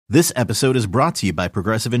This episode is brought to you by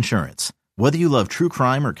Progressive Insurance. Whether you love true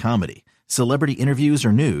crime or comedy, celebrity interviews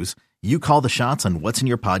or news, you call the shots on what's in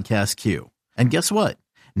your podcast queue. And guess what?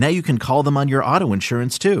 Now you can call them on your auto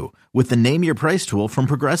insurance too with the Name Your Price tool from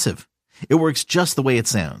Progressive. It works just the way it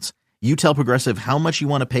sounds. You tell Progressive how much you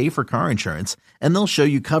want to pay for car insurance, and they'll show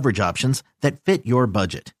you coverage options that fit your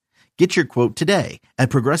budget. Get your quote today at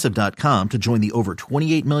Progressive.com to join the over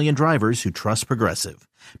 28 million drivers who trust Progressive.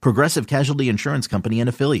 Progressive Casualty Insurance Company and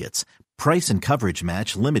Affiliates. Price and coverage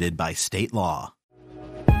match limited by state law.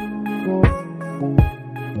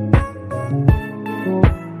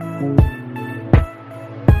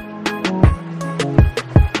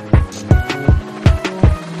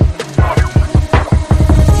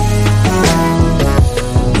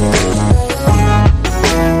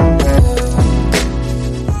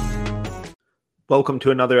 Welcome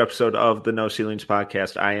to another episode of the No Ceilings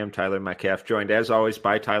Podcast. I am Tyler Metcalf, joined as always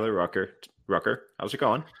by Tyler Rucker. Rucker, how's it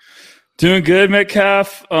going? Doing good,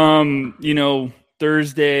 Metcalf.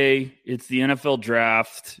 Thursday, it's the NFL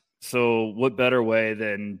draft. So what better way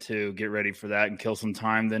than to get ready for that and kill some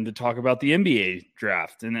time than to talk about the NBA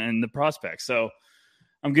draft and the prospects. So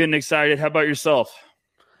I'm getting excited. How about yourself?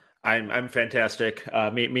 I'm fantastic.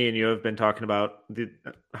 Me and you have been talking about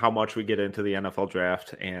how much we get into the NFL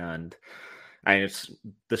draft, and it's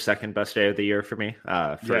the second best day of the year for me.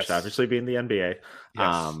 First, yes, obviously being the NBA.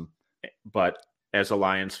 Yes. But as a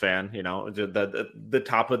Lions fan, the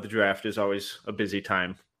top of the draft is always a busy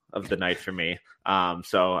time of the night for me.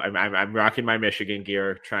 So I'm rocking my Michigan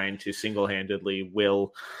gear, trying to single-handedly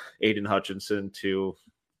will Aiden Hutchinson to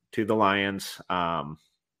the Lions.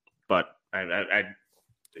 But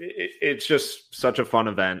it's just such a fun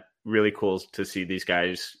event. Really cool to see these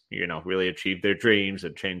guys, really achieve their dreams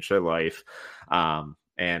and change their life.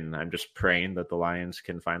 And I'm just praying that the Lions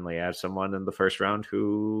can finally add someone in the first round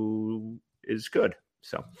who is good.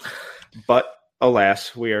 So, but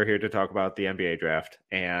alas, we are here to talk about the NBA draft,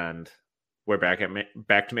 and we're back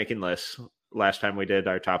to making lists. Last time we did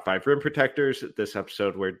our top 5 rim protectors. This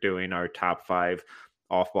episode, we're doing our top 5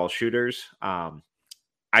 off-ball shooters.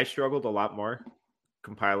 I struggled a lot more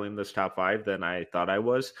compiling this top 5 than I thought I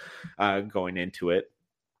was going into it,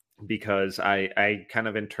 because I kind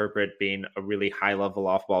of interpret being a really high level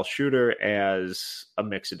off ball shooter as a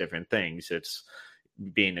mix of different things. It's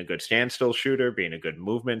being a good standstill shooter, being a good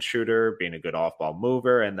movement shooter, being a good off ball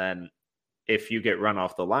mover. And then if you get run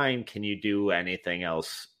off the line, can you do anything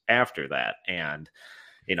else after that? And,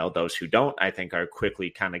 those who don't, I think, are quickly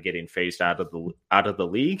kind of getting phased out of the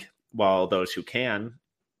league, while those who can,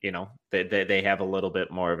 they have a little bit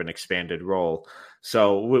more of an expanded role.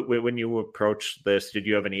 So when you approach this, did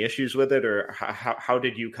you have any issues with it, or how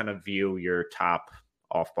did you kind of view your top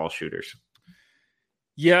off-ball shooters?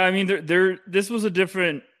 Yeah, I mean, this was a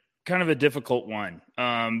difficult one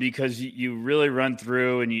because you really run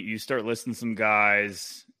through and you start listing some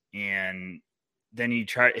guys, and then you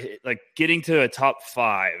try getting to a top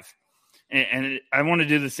 5. And I want to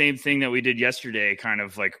do the same thing that we did yesterday, kind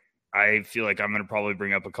of like, I feel like I'm going to probably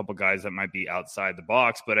bring up a couple guys that might be outside the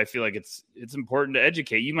box, but I feel like it's important to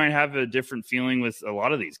educate. You might have a different feeling with a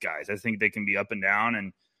lot of these guys. I think they can be up and down,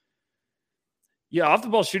 and yeah, off the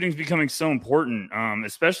ball shooting is becoming so important,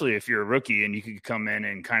 especially if you're a rookie and you can come in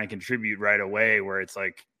and kind of contribute right away, where it's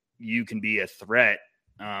like you can be a threat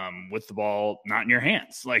with the ball not in your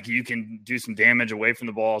hands. Like, you can do some damage away from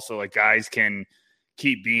the ball, so like guys can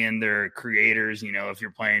keep being their creators, if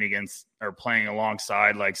you're playing against or playing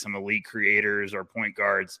alongside like some elite creators or point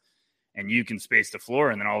guards, and you can space the floor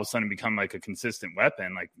and then all of a sudden become like a consistent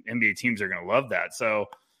weapon. Like, NBA teams are going to love that. So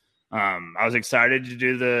I was excited to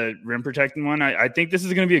do the rim protecting one. I think this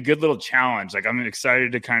is going to be a good little challenge. Like, I'm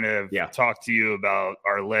excited to kind of talk to you about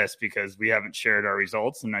our list, because we haven't shared our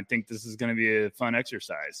results, and I think this is going to be a fun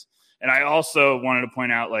exercise. And I also wanted to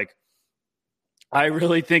point out, like, I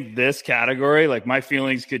really think this category, like, my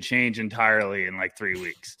feelings could change entirely in like 3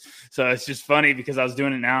 weeks. So it's just funny because I was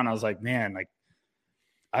doing it now and I was like, man, like,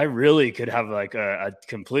 I really could have like a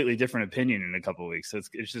completely different opinion in a couple of weeks. So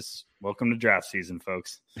it's just welcome to draft season,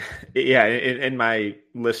 folks. Yeah. In my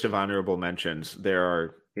list of honorable mentions, there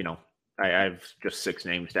are, I have just 6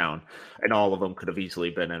 names down, and all of them could have easily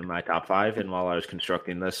been in my top 5. And while I was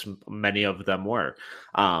constructing this, many of them were.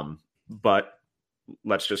 But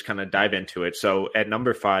let's just kind of dive into it. So at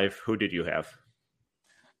number 5, who did you have?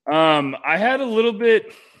 I had a little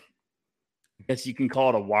bit, I guess you can call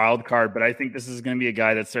it a wild card, but I think this is going to be a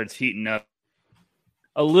guy that starts heating up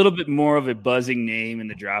a little bit more of a buzzing name in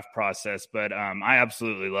the draft process, but I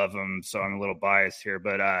absolutely love him, so I'm a little biased here.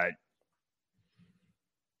 But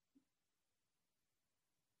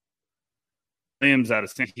Williams out of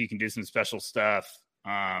sync, he can do some special stuff.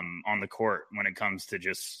 on the court when it comes to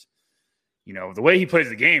just, the way he plays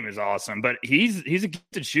the game is awesome, but he's a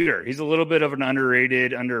gifted shooter. He's a little bit of an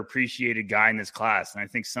underrated, underappreciated guy in this class. And I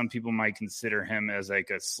think some people might consider him as like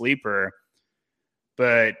a sleeper,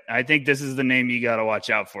 but I think this is the name you got to watch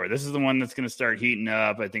out for. This is the one that's going to start heating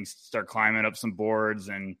up. I think start climbing up some boards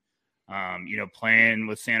and, playing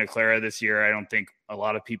with Santa Clara this year. I don't think a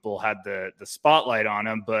lot of people had the spotlight on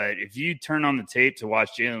him, but if you turn on the tape to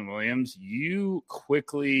watch Jalen Williams, you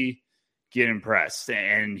quickly get impressed.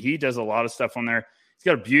 And he does a lot of stuff on there. He's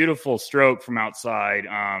got a beautiful stroke from outside.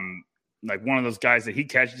 Like one of those guys that he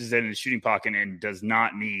catches it in the shooting pocket and does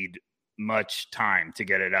not need much time to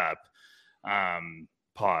get it up.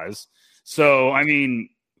 Pause. So, I mean,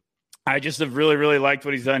 I just have really, really liked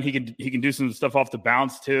what he's done. He can do some stuff off the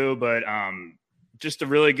bounce too, but just a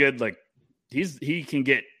really good, like he can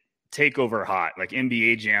get takeover hot, like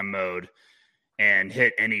NBA Jam mode, and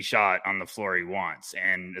hit any shot on the floor he wants,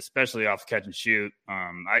 and especially off catch and shoot.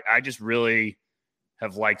 I just really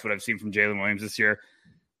have liked what I've seen from Jalen Williams this year.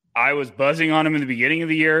 I was buzzing on him in the beginning of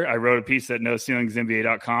the year. I wrote a piece at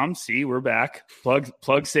NoCeilingsNBA.com. See, we're back.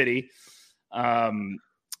 Plug City.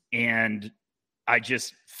 And I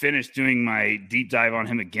just finished doing my deep dive on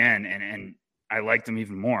him again, and I liked him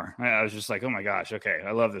even more. I was just like, oh my gosh, okay,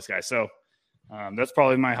 I love this guy. So that's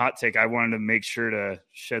probably my hot take. I wanted to make sure to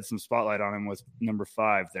shed some spotlight on him with number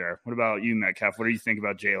 5 there. What about you, Metcalf? What do you think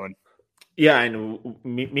about Jalen? Yeah, and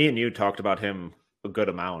me and you talked about him a good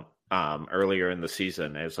amount earlier in the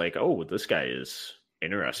season. It's like, oh, this guy is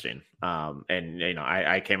interesting. And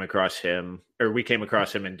I came across him, or we came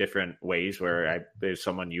across him in different ways where there's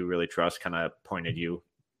someone you really trust kind of pointed you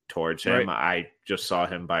towards him. Right. I just saw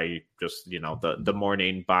him by just, the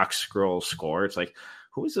morning box scroll score. It's like,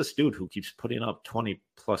 who is this dude who keeps putting up 20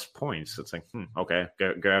 plus points? It's like, okay,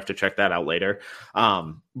 gonna have to check that out later.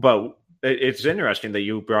 But it's interesting that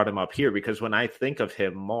you brought him up here, because when I think of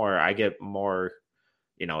him more, I get more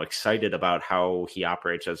excited about how he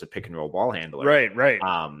operates as a pick and roll ball handler. Right.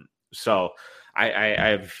 So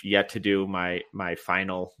I've yet to do my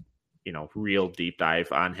final, real deep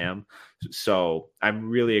dive on him. So I'm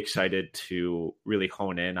really excited to really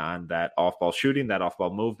hone in on that off ball shooting, that off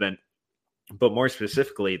ball movement, but more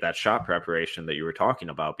specifically that shot preparation that you were talking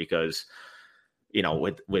about, because,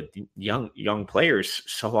 with young players,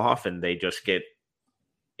 so often they just get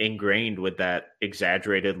ingrained with that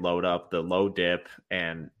exaggerated load up, the low dip,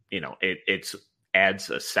 and it adds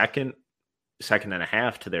a second and a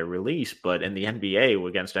half to their release. But in the NBA,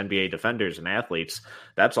 against NBA defenders and athletes,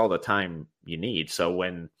 that's all the time you need. So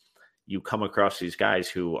when you come across these guys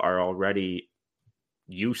who are already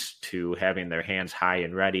used to having their hands high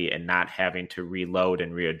and ready and not having to reload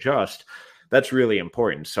and readjust, that's really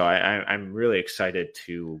important. So I'm really excited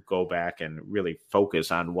to go back and really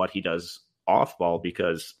focus on what he does off ball,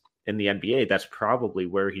 because in the NBA, that's probably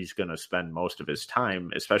where he's going to spend most of his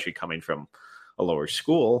time, especially coming from a lower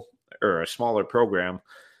school or a smaller program.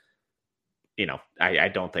 I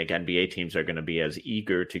don't think NBA teams are going to be as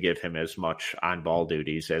eager to give him as much on ball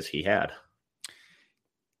duties as he had.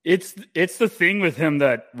 It's the thing with him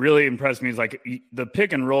that really impressed me is like the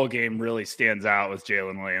pick and roll game really stands out with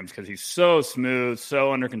Jalen Williams, because he's so smooth,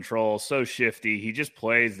 so under control, so shifty. He just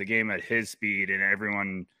plays the game at his speed,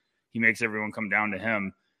 and he makes everyone come down to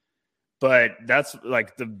him. But that's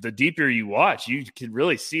like the deeper you watch, you can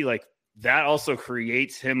really see like that also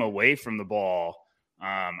creates him away from the ball.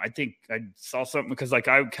 I think I saw something, because like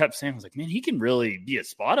I kept saying, I was like, man, he can really be a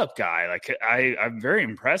spot up guy. Like I'm very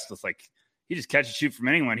impressed with, like, he just catch and shoot from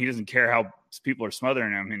anyone. He doesn't care how people are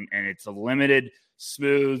smothering him. And it's a limited,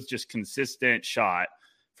 smooth, just consistent shot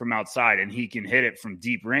from outside, and he can hit it from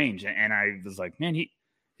deep range. And I was like, man,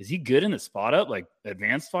 is he good in the spot up, like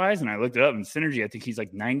advanced wise? And I looked it up in Synergy. I think he's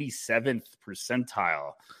like 97th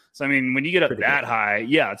percentile. So, I mean, when you get up that high,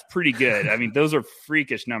 yeah, it's pretty good. I mean, those are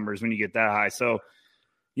freakish numbers when you get that high. So,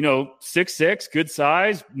 6'6", good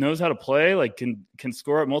size, knows how to play, like can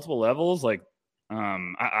score at multiple levels. Like,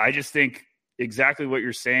 I just think exactly what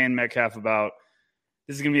you're saying, Metcalf, about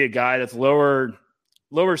this is going to be a guy that's lower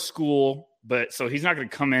school, but so he's not going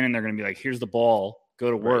to come in and they're going to be like, here's the ball,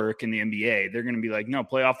 go to work in the NBA. They're going to be like, no,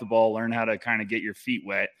 play off the ball, learn how to kind of get your feet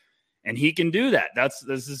wet. And he can do that.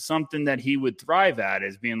 This is something that he would thrive at,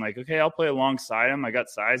 is being like, okay, I'll play alongside him. I got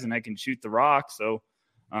size and I can shoot the rock. So,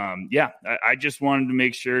 I just wanted to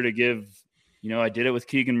make sure to give, I did it with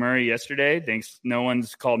Keegan Murray yesterday. Thanks. No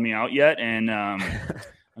one's called me out yet. And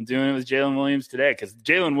I'm doing it with Jalen Williams today, because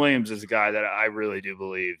Jalen Williams is a guy that I really do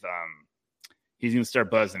believe he's going to start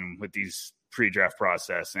buzzing with these pre-draft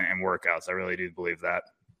process and workouts. I really do believe that.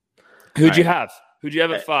 Who'd you have? Who'd you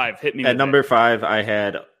have at 5? Hit me. At number 5, I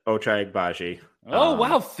had Ochai Agbaji. Oh,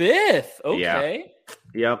 wow. 5th. Okay.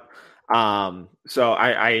 Yeah. Yep. So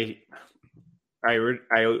I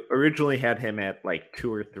originally had him at like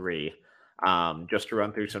 2 or 3. Just to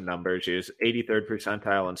run through some numbers, he was 83rd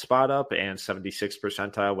percentile in spot up and 76th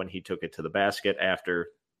percentile when he took it to the basket after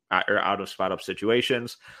or out of spot up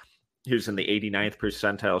situations. He was in the 89th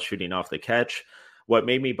percentile shooting off the catch. What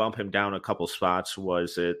made me bump him down a couple spots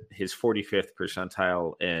was his 45th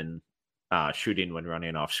percentile in shooting when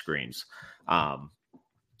running off screens. That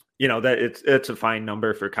it's a fine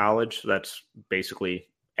number for college. That's basically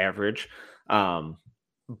average.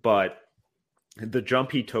 But the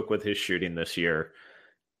jump he took with his shooting this year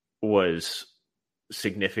was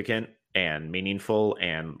significant and meaningful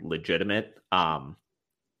and legitimate.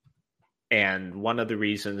 And one of the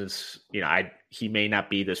reasons, he may not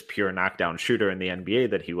be this pure knockdown shooter in the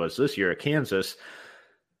NBA that he was this year at Kansas,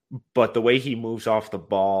 but the way he moves off the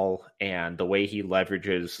ball and the way he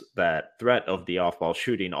leverages that threat of the off-ball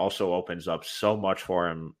shooting also opens up so much for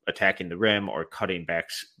him attacking the rim or cutting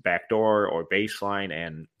backdoor or baseline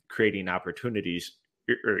and creating opportunities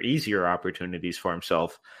or easier opportunities for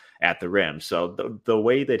himself at the rim. So the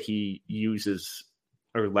way that he uses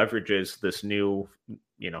or leverages this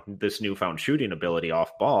newfound shooting ability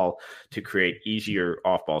off ball to create easier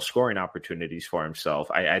off ball scoring opportunities for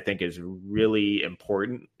himself, I think is really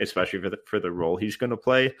important, especially for the role he's going to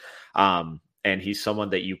play. And he's someone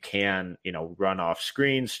that you can, run off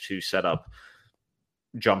screens to set up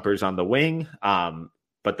jumpers on the wing.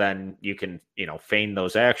 But then you can, feign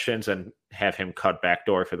those actions and have him cut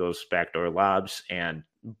backdoor for those backdoor lobs. And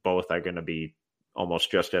both are going to be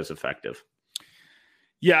almost just as effective.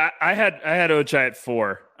 Yeah, I had Ochai at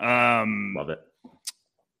 4. Love it.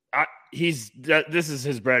 This is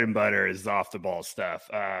his bread and butter is off the ball stuff.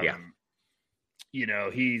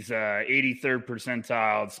 He's 83rd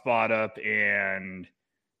percentile spot up and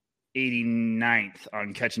 89th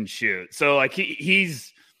on catch and shoot. So like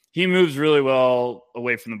he moves really well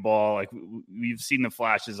away from the ball. Like we've seen the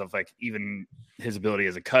flashes of like even his ability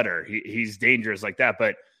as a cutter. He's dangerous like that,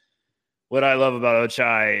 but what I love about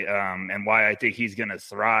Ochai and why I think he's going to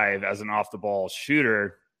thrive as an off-the-ball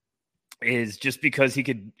shooter is just because he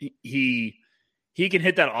can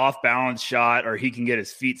hit that off-balance shot or he can get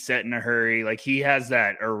his feet set in a hurry. Like he has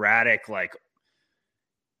that erratic, like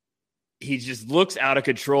he just looks out of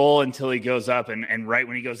control until he goes up. And right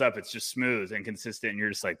when he goes up, it's just smooth and consistent. And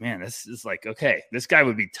you're just like, man, this is like, okay, this guy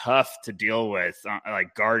would be tough to deal with,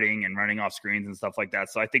 like guarding and running off screens and stuff like that.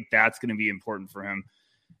 So I think that's going to be important for him,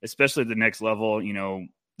 especially at the next level.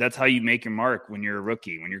 That's how you make your mark when you're a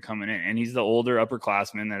rookie, when you're coming in. And he's the older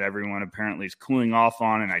upperclassman that everyone apparently is cooling off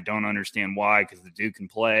on. And I don't understand why, because the dude can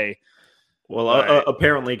play. Well,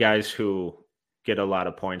 apparently guys who get a lot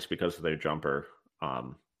of points because of their jumper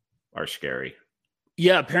are scary.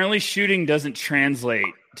 Yeah, apparently shooting doesn't translate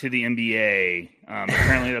to the NBA.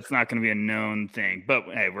 Apparently that's not going to be a known thing. But,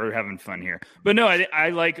 hey, we're having fun here. But, no, I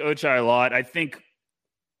like Ochai a lot. I think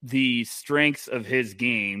the strengths of his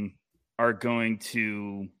game are going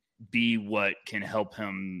to be what can help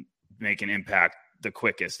him make an impact the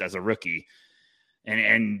quickest as a rookie.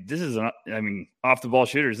 And this is, off the ball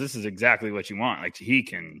shooters, this is exactly what you want. Like he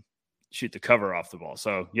can shoot the cover off the ball.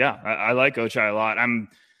 So yeah, I like Ochai a lot. I'm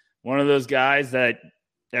one of those guys that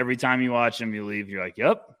every time you watch him, you leave, you're like,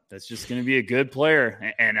 yep, that's just going to be a good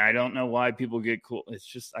player. And I don't know why people get cool. It's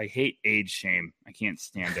just, I hate age shame. I can't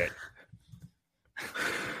stand it.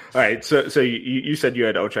 All right, so you said you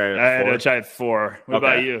had Ochai at 4? I had Ochai at 4. What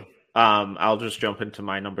about you? I'll just jump into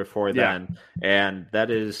my number 4 then, and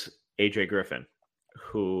that is AJ Griffin,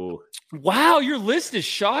 who... Wow, your list is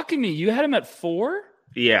shocking me. You had him at 4?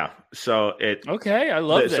 Yeah, so it... Okay, I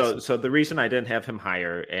love this. So the reason I didn't have him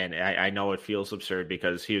higher, and I know it feels absurd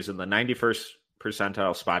because he was in the 91st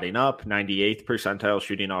percentile spotting up, 98th percentile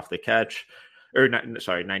shooting off the catch,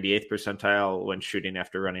 98th percentile when shooting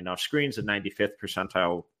after running off screens, and 95th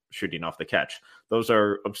percentile shooting off the catch. Those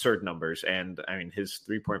are absurd numbers. And his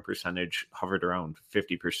 3-point percentage hovered around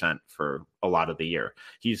 50% for a lot of the year.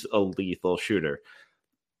 He's a lethal shooter.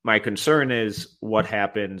 My concern is what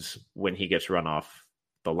happens when he gets run off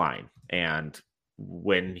the line. And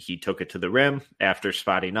when he took it to the rim after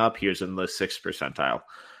spotting up, he was in the 6th percentile.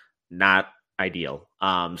 Not ideal.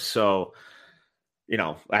 I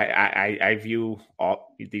view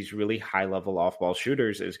all these really high-level off-ball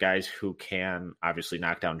shooters as guys who can obviously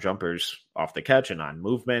knock down jumpers off the catch and on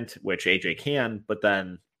movement, which AJ can, but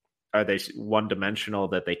then are they one-dimensional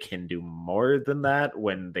that they can do more than that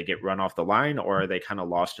when they get run off the line, or are they kind of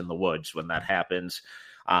lost in the woods when that happens?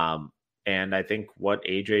 And I think what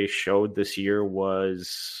AJ showed this year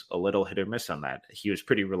was a little hit or miss on that. He was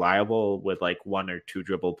pretty reliable with like 1 or 2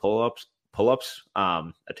 dribble pull-ups, pull-ups,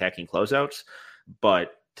 attacking closeouts,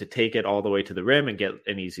 but to take it all the way to the rim and get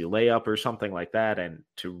an easy layup or something like that, and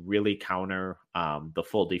to really counter the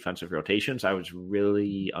full defensive rotations, I was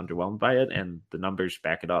really underwhelmed by it, and the numbers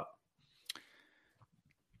back it up.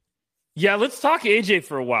 Yeah, let's talk AJ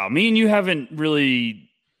for a while. Me and you haven't really,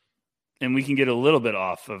 and we can get a little bit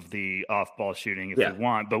off of the off-ball shooting if we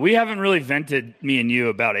want, but we haven't really vented, me and you,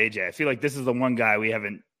 about AJ. I feel like this is the one guy we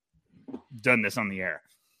haven't done this on the air.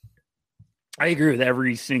 I agree with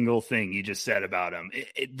every single thing you just said about him.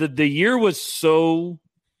 The year was so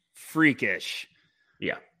freakish,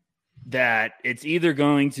 that it's either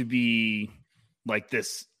going to be like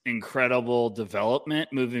this incredible development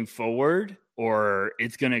moving forward, or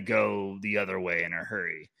it's going to go the other way in a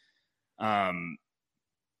hurry.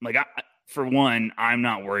 For one, I'm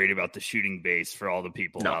not worried about the shooting base for all the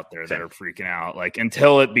people out there that are freaking out. Like,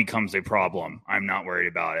 until it becomes a problem, I'm not worried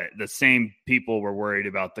about it. The same people were worried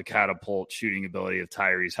about the catapult shooting ability of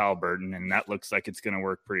Tyrese Halliburton, and that looks like it's going to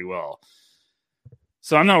work pretty well.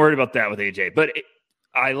 So I'm not worried about that with AJ. But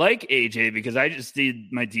I like AJ because I just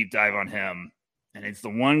did my deep dive on him, and it's the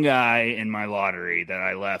one guy in my lottery that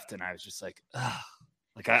I left, and I was just like, ugh.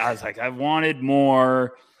 I was like, I wanted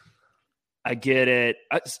more. I get it.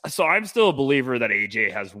 So I'm still a believer that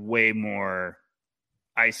AJ has way more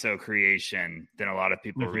ISO creation than a lot of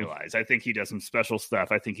people realize. I think he does some special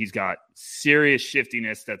stuff. I think he's got serious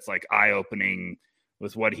shiftiness that's like eye-opening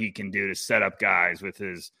with what he can do to set up guys with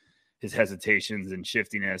his hesitations and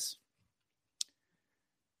shiftiness.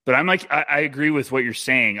 But I'm like, I agree with what you're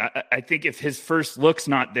saying. I think if his first look's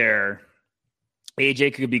not there,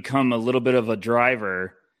 AJ could become a little bit of a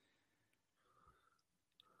driver.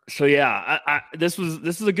 So yeah, this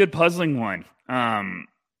is a good puzzling one. I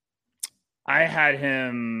had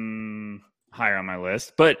him higher on my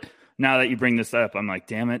list, but now that you bring this up, I'm like,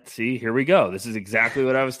 damn it. See, here we go. This is exactly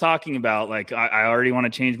what I was talking about. Like, I already want to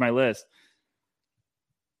change my list.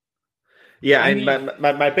 Yeah. And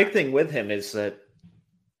my big thing with him is that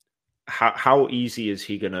how easy is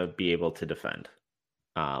he going to be able to defend?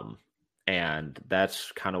 And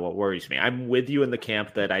that's kind of what worries me. I'm with you in the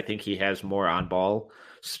camp that I think he has more on ball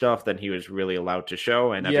stuff than he was really allowed to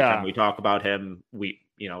show. And every time we talk about him,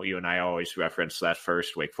 you and I always reference that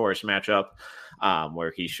first Wake Forest matchup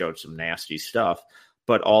where he showed some nasty stuff,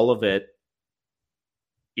 but all of it,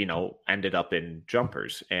 ended up in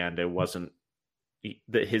jumpers, and it wasn't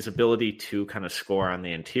his ability to kind of score on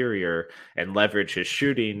the interior and leverage his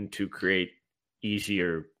shooting to create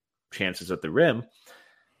easier chances at the rim.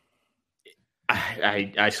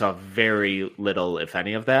 I saw very little, if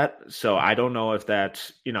any, of that. So I don't know if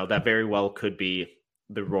that's, that very well could be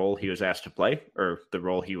the role he was asked to play, or the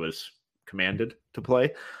role he was commanded to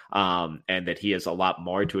play, and that he has a lot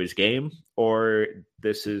more to his game, or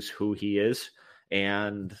this is who he is.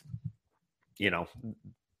 And, the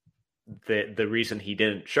reason he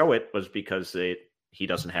didn't show it was because he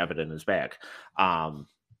doesn't have it in his bag.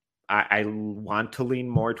 I want to lean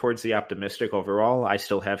more towards the optimistic overall. I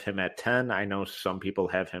still have him at 10. I know some people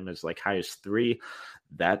have him as like high as 3.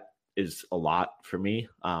 That is a lot for me.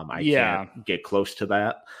 I can't get close to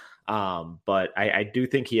that. But I do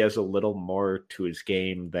think he has a little more to his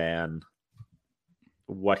game than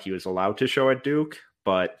what he was allowed to show at Duke.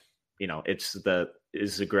 But, it's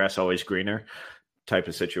is the grass always greener type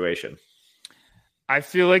of situation. I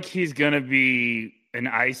feel like he's going to be an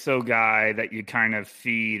ISO guy that you kind of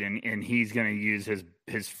feed, and he's going to use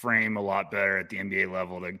his frame a lot better at the NBA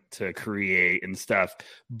level to create and stuff.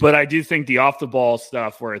 But I do think the off the ball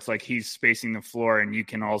stuff where it's like he's spacing the floor and you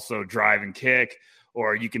can also drive and kick,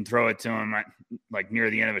 or you can throw it to him at, like near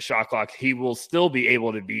the end of a shot clock, he will still be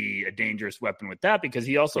able to be a dangerous weapon with that, because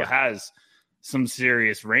he also has some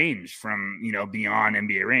serious range from, beyond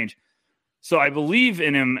NBA range. So I believe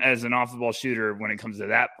in him as an off the ball shooter when it comes to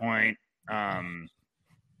that point.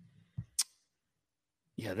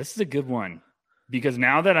 This is a good one, because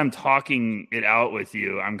now that I'm talking it out with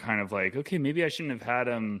you, I'm kind of like, okay, maybe I shouldn't have had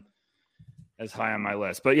him as high on my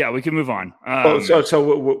list. But yeah, we can move on.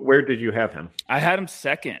 So where did you have him? I had him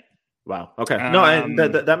second. Wow. Okay. No, and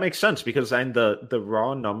that makes sense, because then the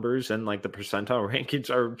raw numbers and like the percentile rankings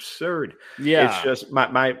are absurd. Yeah. It's just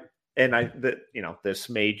this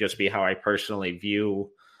may just be how I personally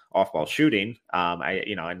view off-ball shooting.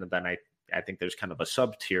 And then I think there's kind of a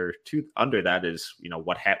sub tier to under that is,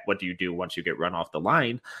 what do you do once you get run off the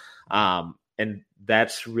line? And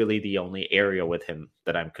that's really the only area with him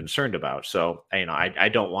that I'm concerned about. So, I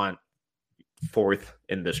don't want 4th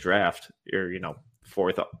in this draft, or,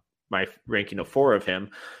 4th my ranking of 4 of him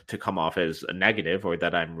to come off as a negative or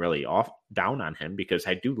that I'm really down on him, because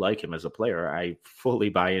I do like him as a player. I fully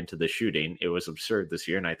buy into the shooting. It was absurd this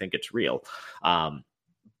year, and I think it's real. I'm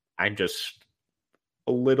just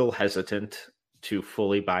a little hesitant to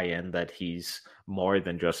fully buy in that he's more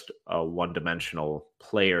than just a one-dimensional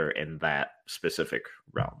player in that specific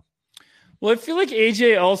realm. Well, I feel like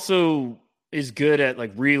AJ also is good at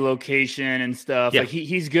like relocation and stuff. Yeah. Like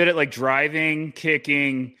he's good at like driving,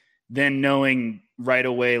 kicking, then knowing right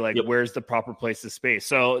away like where's the proper place to space.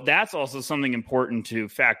 So that's also something important to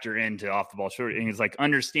factor into off the ball shooting, is like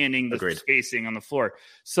understanding the spacing on the floor.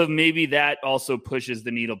 So maybe that also pushes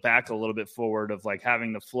the needle back a little bit forward of like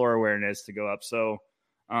having the floor awareness to go up. So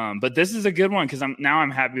but this is a good one because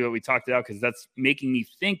I'm happy that we talked it out, because that's making me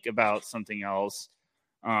think about something else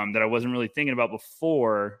that I wasn't really thinking about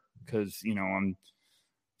before, because, you know, I'm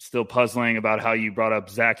still puzzling about how you brought up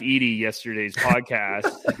Zach Edey yesterday's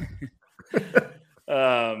podcast.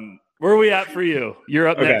 Where are we at for you? You're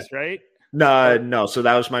up next, right? No. So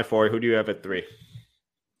that was my 4. Who do you have at 3?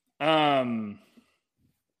 I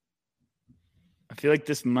feel like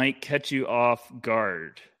this might catch you off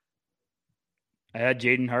guard. I had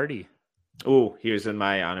Jaden Hardy. Oh, he was in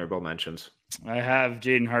my honorable mentions. I have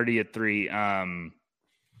Jaden Hardy at 3. I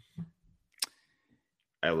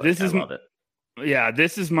love it. Yeah,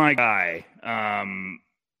 this is my guy.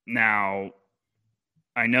 Now,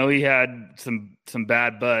 I know he had some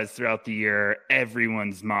bad buzz throughout the year.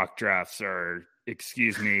 Everyone's mock drafts are,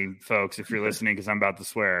 excuse me, folks, if you're listening, because I'm about to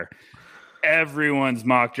swear. Everyone's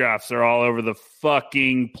mock drafts are all over the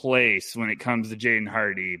fucking place when it comes to Jaden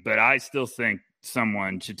Hardy, but I still think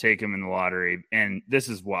someone should take him in the lottery, and this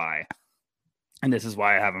is why. And this is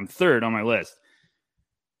why I have him 3rd on my list.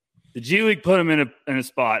 The G League put him in a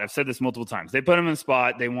spot. I've said this multiple times. They put him in a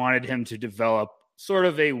spot. They wanted him to develop sort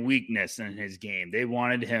of a weakness in his game. They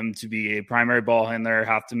wanted him to be a primary ball handler,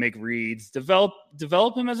 have to make reads, develop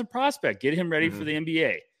him as a prospect, get him ready for the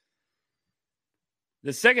NBA.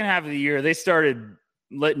 The second half of the year, they started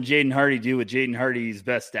letting Jaden Hardy do what Jaden Hardy's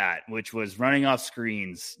best at, which was running off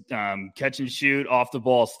screens, catch and shoot, off the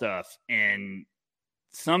ball stuff. And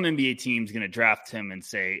some NBA team's going to draft him and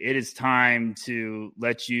say, it is time to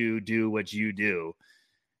let you do what you do.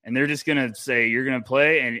 And they're just going to say, you're going to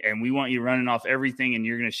play and we want you running off everything and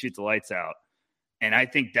you're going to shoot the lights out. And I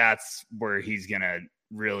think that's where he's going to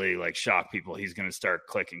really like shock people. He's going to start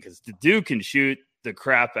clicking because the dude can shoot the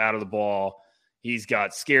crap out of the ball. He's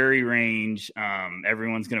got scary range.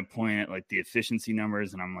 Everyone's going to point at like the efficiency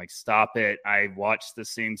numbers. And I'm like, stop it. I watched the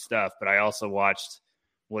same stuff, but I also watched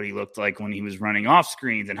what he looked like when he was running off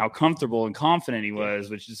screens and how comfortable and confident he was,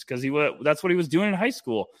 which is because that's what he was doing in high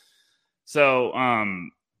school. So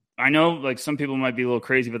I know like some people might be a little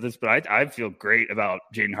crazy about this, but I feel great about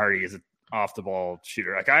Jaden Hardy as an off the ball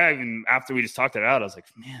shooter. Like after we just talked it out, I was like,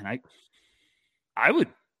 man, I would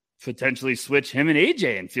potentially switch him and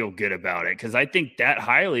AJ and feel good about it. Cause I think that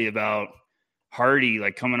highly about Hardy,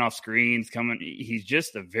 like coming off screens, he's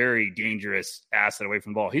just a very dangerous asset away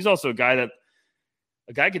from the ball. He's also a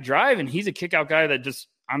guy could drive, and he's a kick out guy that just,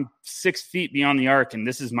 I'm 6 feet beyond the arc and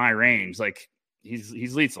this is my range. Like he's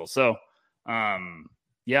lethal. So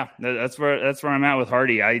yeah, that's where I'm at with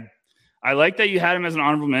Hardy. I like that you had him as an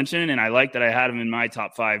honorable mention, and I like that I had him in my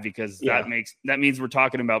top 5 because that means we're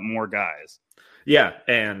talking about more guys. Yeah,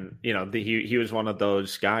 and you know he was one of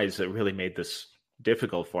those guys that really made this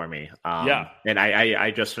difficult for me. And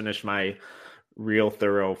I just finished my real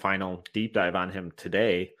thorough final deep dive on him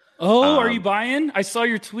today. Oh, are you buying? I saw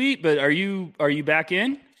your tweet, but are you back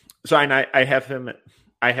in? So I have him.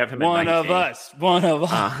 I have him. One at 19. One of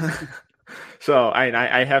us. So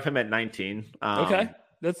I have him at 19. Okay,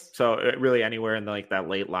 that's so really anywhere in like that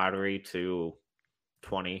late lottery to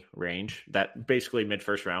 20 range, that basically mid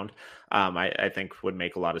first round, I think would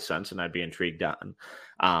make a lot of sense, and I'd be intrigued on.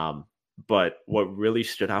 But what really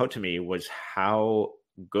stood out to me was how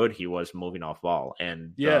good he was moving off ball,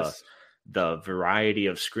 and the variety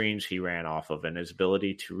of screens he ran off of, and his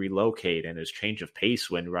ability to relocate, and his change of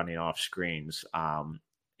pace when running off screens.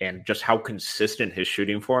 And just how consistent his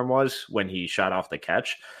shooting form was when he shot off the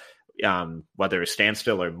catch, whether it's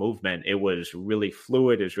standstill or movement, it was really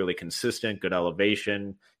fluid. It was really consistent, good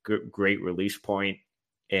elevation, great release point.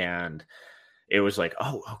 And it was like,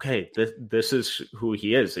 oh, okay, this is who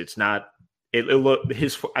he is. It's not,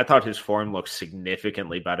 I thought his form looked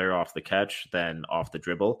significantly better off the catch than off the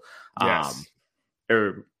dribble. Yes.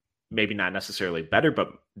 Or maybe not necessarily better,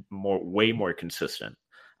 but way more consistent.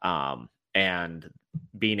 And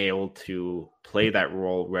being able to play that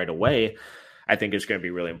role right away, I think is going to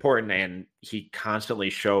be really important. And he constantly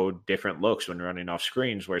showed different looks when running off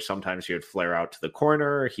screens, where sometimes he would flare out to the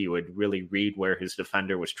corner. He would really read where his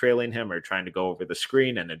defender was trailing him or trying to go over the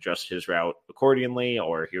screen and adjust his route accordingly,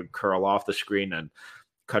 or he would curl off the screen and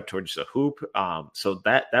cut towards the hoop. So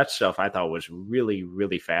that stuff I thought was really,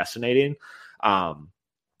 really fascinating. The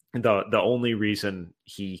only reason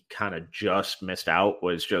he kind of just missed out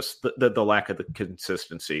was just the lack of the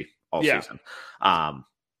consistency all season.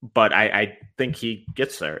 But I think he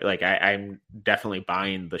gets there. Like I'm definitely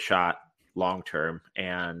buying the shot long term.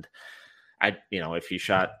 And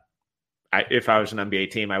if I was an NBA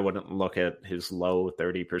team, I wouldn't look at his low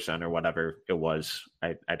 30% or whatever it was.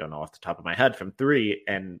 I don't know off the top of my head from three.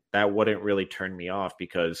 And that wouldn't really turn me off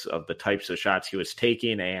because of the types of shots he was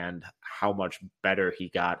taking and how much better he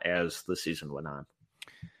got as the season went on.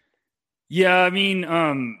 Yeah. I mean,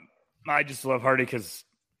 I just love Hardy because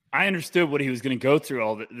I understood what he was going to go through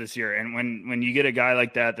all this year. And when you get a guy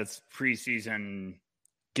like that, that's preseason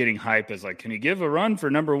getting hype as like, can he give a run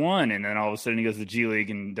for number one? And then all of a sudden he goes to the G League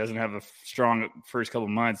and doesn't have a strong first couple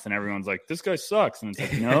months. And everyone's like, this guy sucks. And it's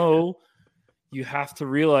like, no, you have to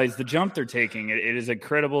realize the jump they're taking. It is a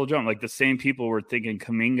credible jump. Like the same people were thinking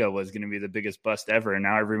Kuminga was going to be the biggest bust ever. And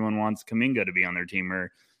now everyone wants Kuminga to be on their team,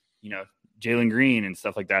 or, Jalen Green and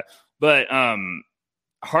stuff like that. But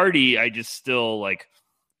Hardy, I just still like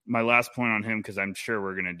my last point on him, because I'm sure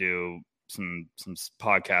we're going to do some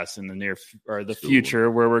podcasts in the future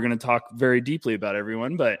where we're going to talk very deeply about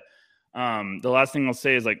everyone. But the last thing I'll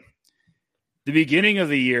say is like the beginning of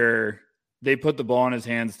the year, they put the ball in his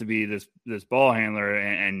hands to be this ball handler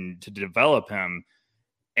and to develop him.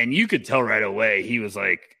 And you could tell right away, he was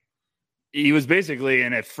basically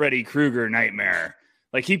in a Freddy Krueger nightmare.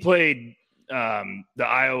 Like he played the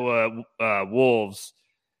Iowa Wolves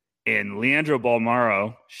and Leandro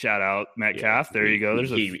Balmaro, shout out Metcalf. There you go.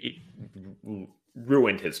 He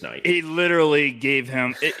ruined his night. He literally gave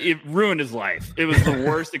him, it ruined his life. It was the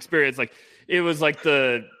worst experience. Like it was like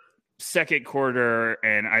the second quarter,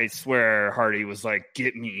 and I swear Hardy was like,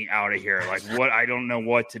 get me out of here. Like what? I don't know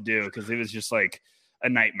what to do, because it was just like a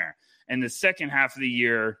nightmare. And the second half of the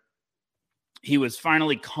year, he was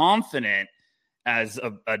finally confident as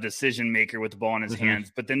a decision maker with the ball in his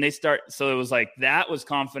hands. But then so it was like that was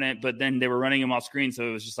confident, but then they were running him off screen. So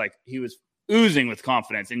it was just like he was oozing with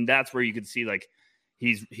confidence. And that's where you could see like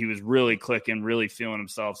he was really clicking, really feeling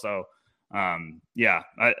himself. So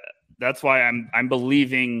that's why I'm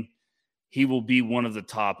believing he will be one of the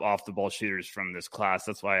top off the ball shooters from this class.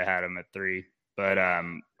 That's why I had him at 3. But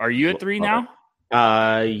are you at 3 now?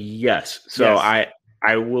 Yes. So yes.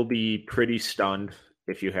 I will be pretty stunned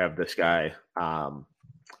if you have this guy. I'm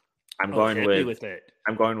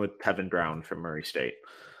going with Kevin Brown from Murray State.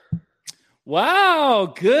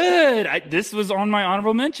 Wow, good. This was on my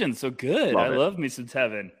honorable mention, so good. I love me some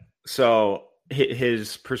Tevin. So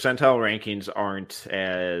his percentile rankings aren't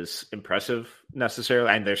as impressive necessarily,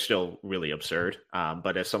 and they're still really absurd.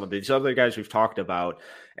 But as some of these other guys we've talked about,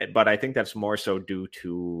 but I think that's more so due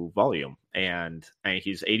to volume. And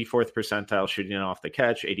he's 84th percentile shooting off the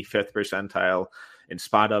catch, 85th percentile in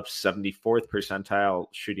spot ups, 74th percentile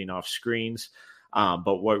shooting off screens.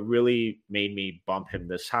 But what really made me bump him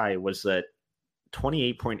this high was that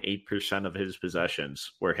 28.8% of his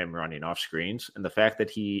possessions were him running off screens. And the fact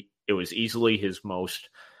that it was easily his most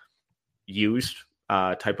used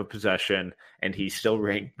type of possession, and he still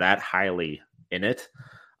ranked that highly in it.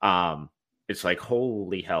 It's like,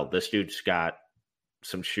 holy hell, this dude's got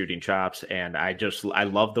some shooting chops. And I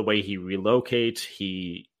love the way he relocates.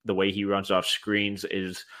 The way he runs off screens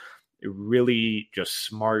is really just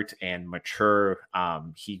smart and mature.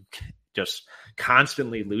 He just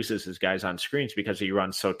constantly loses his guys on screens because he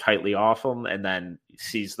runs so tightly off them, and then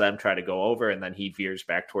sees them try to go over, and then he veers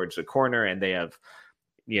back towards the corner, and they have,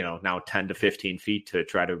 now 10 to 15 feet to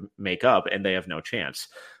try to make up, and they have no chance.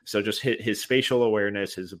 So just his spatial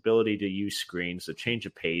awareness, his ability to use screens, the change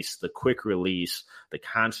of pace, the quick release, the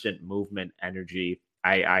constant movement, energy.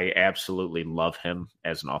 I absolutely love him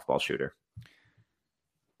as an off-ball shooter.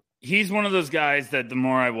 He's one of those guys that the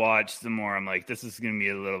more I watch, the more I'm like, this is going to be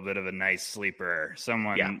a little bit of a nice sleeper.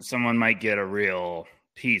 Someone might get a real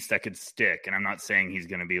piece that could stick. And I'm not saying he's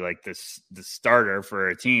going to be like the starter for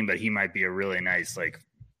a team, but he might be a really nice like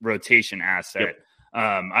rotation asset. Yep.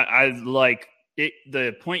 I like it.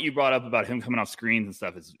 The point you brought up about him coming off screens and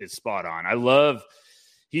stuff is spot on.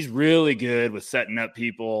 He's really good with setting up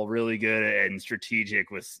people, really good and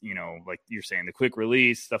strategic with, like you're saying, the quick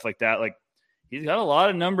release, stuff like that. Like, he's got a lot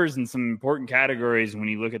of numbers in some important categories when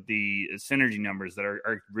you look at the synergy numbers that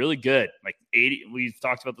are really good. Like 80, we've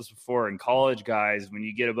talked about this before in college, guys. When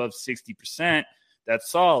you get above 60%, that's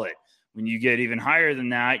solid. when you get even higher than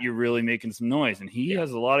that, you're really making some noise. And he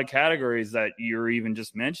has a lot of categories that you're even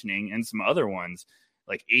just mentioning and some other ones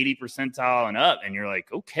like 80 percentile and up. And you're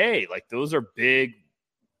like, okay, like those are big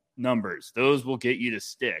numbers. Those will get you to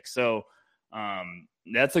stick. So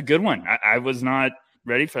that's a good one. I was not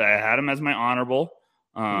ready for that. I had him as my honorable,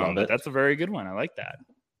 but that's a very good one. I like that.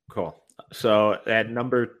 Cool. So at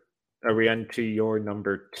are we on to your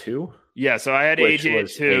number 2? Yeah. So I had AJ at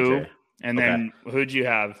 2. AJ. And then who'd you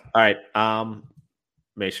have? All right.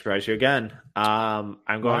 May surprise you again. I'm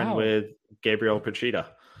going with Gabriel Pachita.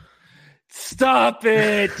 Stop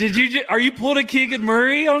it. Are you pulling a Keegan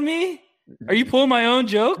Murray on me? Are you pulling my own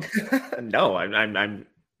joke? No, I'm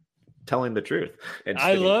telling the truth. And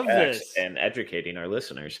I love this. And educating our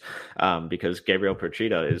listeners, because Gabriel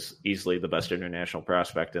Pachita is easily the best international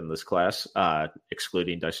prospect in this class,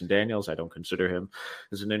 excluding Dyson Daniels. I don't consider him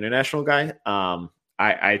as an international guy.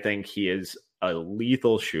 I think he is a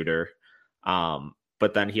lethal shooter,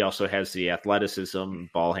 but then he also has the athleticism,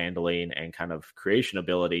 ball handling, and kind of creation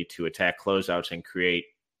ability to attack closeouts and create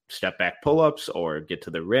step back pull-ups or get to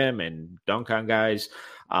the rim and dunk on guys.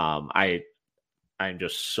 I'm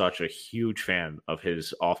just such a huge fan of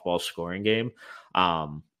his off-ball scoring game,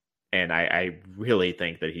 and I really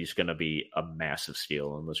think that he's going to be a massive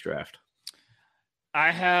steal in this draft. I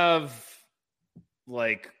have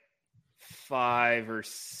like 5 or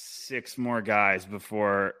 6 more guys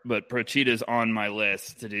but Prochita's on my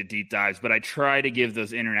list to do deep dives, but I try to give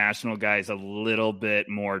those international guys a little bit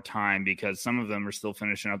more time because some of them are still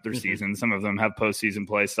finishing up their season. Some of them have postseason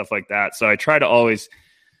play, stuff like that. So I try to always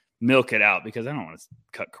milk it out because I don't want to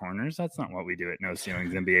cut corners. That's not what we do at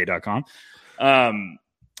NoCeilingsNBA.com.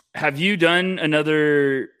 Have you done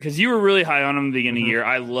another, because you were really high on him in the beginning of the year.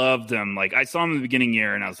 I loved him. Like I saw him in the beginning of the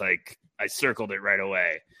year and I was like, I circled it right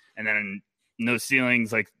away. And then No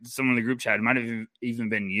Ceilings, like someone in the group chat, it might have even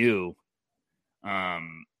been you.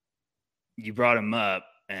 You brought him up,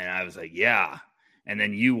 and I was like, yeah. And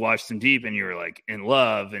then you watched him deep, and you were like in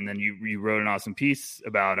love. And then you wrote an awesome piece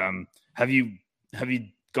about him. Have you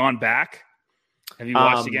gone back? Have you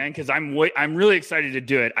watched again? Because I'm really excited to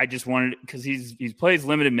do it. I just wanted, because he plays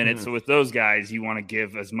limited minutes, so with those guys, you want to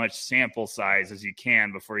give as much sample size as you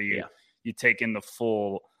can before you take in the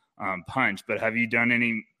full punch. But have you done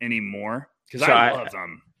any more? Because I love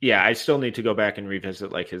them. Yeah, I still need to go back and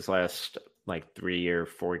revisit like his last like 3 or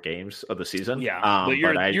 4 games of the season. Yeah, but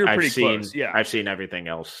you're pretty close. Yeah, I've seen everything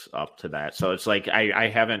else up to that. So it's like I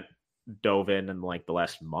haven't dove in like the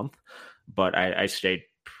last month, but I stayed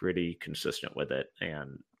pretty consistent with it.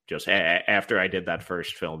 And just after I did that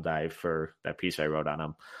first film dive for that piece I wrote on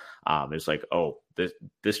him, it's like, oh,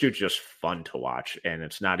 this dude's just fun to watch. And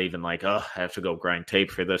it's not even like, oh, I have to go grind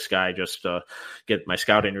tape for this guy just to get my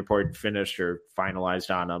scouting report finished or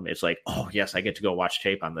finalized on him. It's like, oh, yes, I get to go watch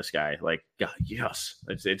tape on this guy. Like, God, yes.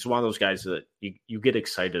 It's one of those guys that you get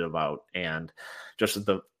excited about. And just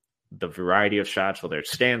the variety of shots, whether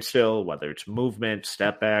it's standstill, whether it's movement,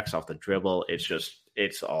 step backs, off the dribble,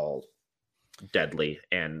 it's all deadly.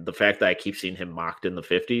 And the fact that I keep seeing him mocked in the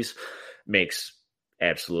 50s makes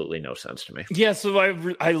absolutely no sense to me. Yeah, so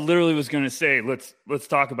I literally was going to say let's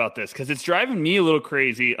talk about this because it's driving me a little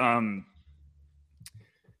crazy.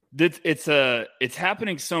 It's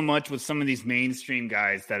happening so much with some of these mainstream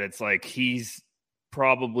guys that it's like he's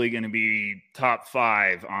probably going to be top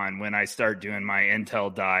 5 on when I start doing my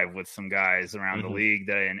intel dive with some guys around the league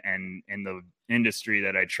and in the industry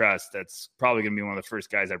that I trust. That's probably going to be one of the first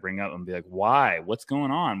guys I bring up and be like, why? What's going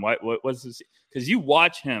on? What's this? Because you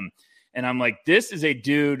watch him. And I'm like, this is a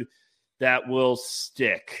dude that will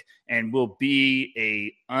stick and will be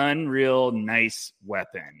a unreal nice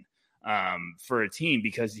weapon for a team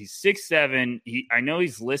because he's 6'7". I know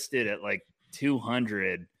he's listed at like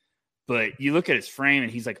 200, but you look at his frame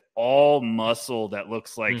and he's like all muscle that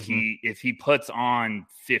looks like if he puts on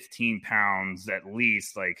 15 pounds at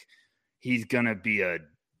least, like he's going to be a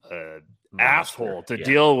asshole to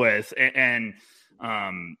deal with. And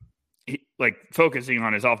like focusing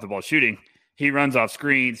on his off the ball shooting, he runs off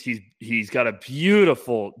screens. He's got a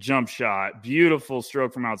beautiful jump shot, beautiful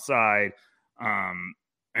stroke from outside. And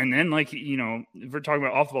then like, if we're talking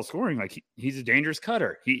about off the ball scoring, like he's a dangerous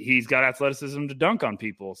cutter. He's got athleticism to dunk on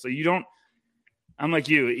people. So I'm like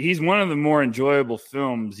you, he's one of the more enjoyable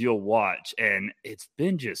films you'll watch. And it's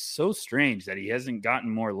been just so strange that he hasn't gotten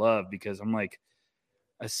more love because I'm like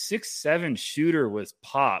a 6'7" shooter with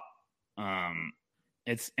pop.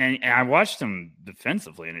 And I watched him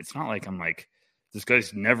defensively, and it's not like I'm like, this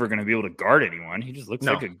guy's never going to be able to guard anyone. He just looks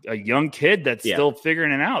like a young kid that's still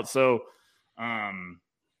figuring it out. So,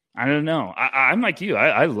 I don't know. I'm like you.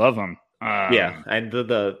 I love him. And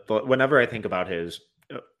the whenever I think about his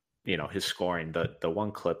his scoring, the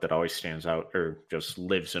one clip that always stands out or just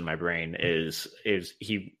lives in my brain is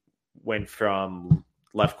he went from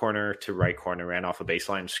left corner to right corner, ran off a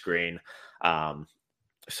baseline screen,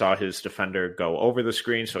 saw his defender go over the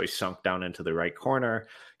screen, so he sunk down into the right corner,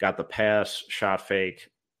 got the pass, shot fake,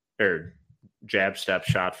 or jab step,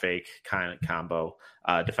 shot fake kind of combo.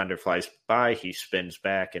 Defender flies by, he spins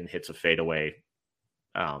back and hits a fadeaway.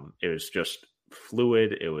 It was just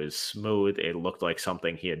fluid. It was smooth. It looked like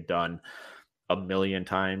something he had done a million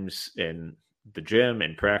times in the gym,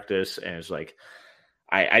 in practice. And it's like,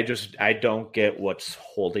 I don't get what's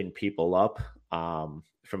holding people up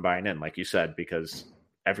from buying in, like you said, because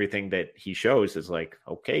everything that he shows is like,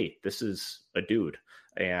 okay, this is a dude.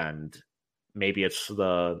 And maybe it's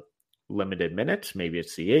the limited minutes, maybe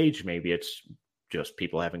it's the age, maybe it's just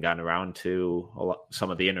people haven't gotten around to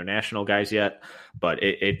some of the international guys yet, but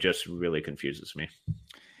it just really confuses me.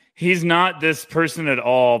 He's not this person at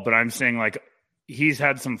all, but I'm saying like he's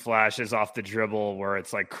had some flashes off the dribble where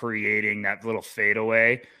it's like creating that little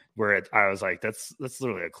fadeaway where I was like, that's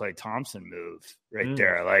literally a Klay Thompson move right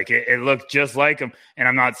there. Like it looked just like him. And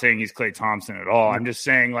I'm not saying he's Klay Thompson at all. I'm just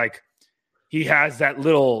saying like he has that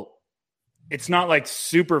little, it's not like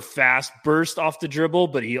super fast burst off the dribble,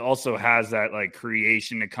 but he also has that like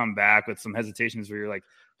creation to come back with some hesitations where you're like,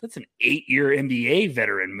 that's an 8-year NBA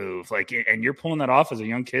veteran move. Like, and you're pulling that off as a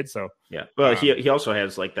young kid. So yeah, well, he also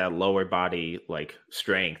has like that lower body, like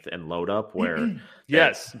strength and load up where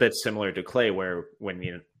yes, that's similar to Klay, where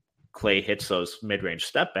when Klay hits those mid-range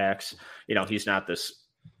step backs, he's not this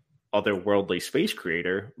otherworldly space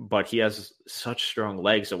creator, but he has such strong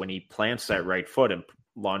legs that when he plants that right foot and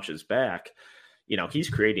launches back, he's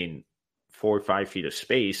creating 4 or 5 feet of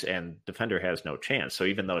space and defender has no chance. So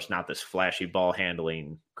even though it's not this flashy ball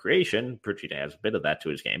handling creation, Pritchard has a bit of that to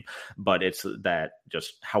his game, but it's that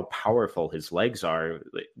just how powerful his legs are.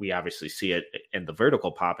 We obviously see it in the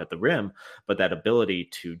vertical pop at the rim, but that ability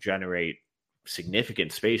to generate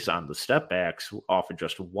significant space on the step backs off of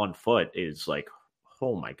just 1 foot is like,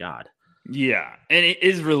 oh my God. Yeah. And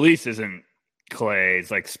his release isn't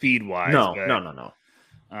Klay's like speed wise. No.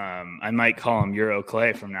 I might call him Euro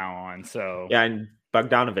Klay from now on. So yeah, and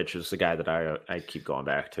Bogdanovic is the guy that I keep going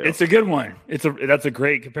back to. It's a good one. That's a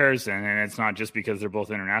great comparison, and it's not just because they're both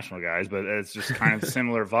international guys, but it's just kind of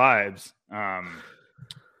similar vibes.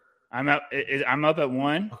 I'm up at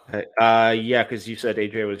 1. Okay. Yeah, because you said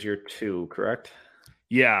AJ was your 2, correct?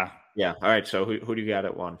 Yeah. All right. So who do you got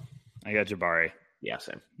at 1? I got Jabari. Yeah,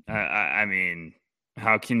 same. I mean,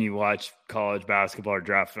 how can you watch college basketball or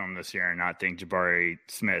draft film this year and not think Jabari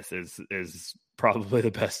Smith is probably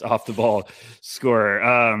the best off the ball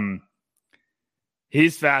scorer?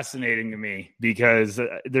 He's fascinating to me because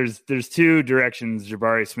there's 2 directions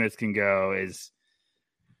Jabari Smith can go. Is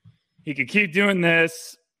he could keep doing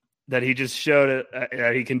this that he just showed it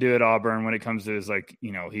that he can do at Auburn when it comes to his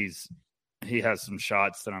he has some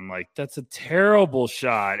shots that I'm like, that's a terrible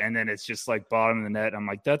shot. And then it's just like bottom of the net. I'm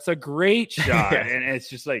like, that's a great shot. And it's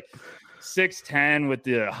just like 6'10" with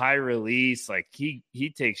the high release. Like he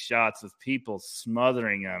takes shots with people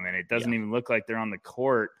smothering him and it doesn't even look like they're on the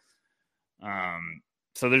court.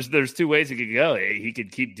 So there's 2 ways he could go. He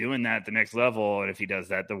could keep doing that at the next level. And if he does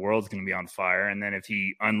that, the world's going to be on fire. And then if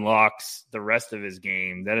he unlocks the rest of his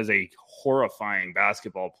game, that is a horrifying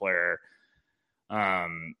basketball player.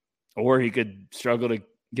 Or he could struggle to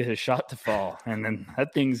get his shot to fall. And then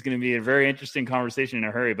that thing's going to be a very interesting conversation in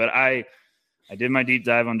a hurry. But I did my deep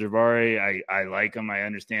dive on Jabari. I like him. I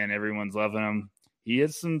understand everyone's loving him. He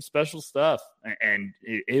has some special stuff. And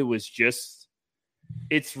it was just,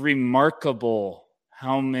 it's remarkable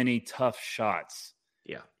how many tough shots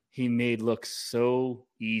he made look so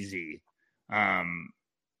easy.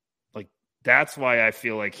 Like that's why I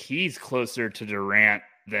feel like he's closer to Durant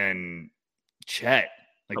than Chet.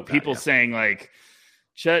 Like people saying like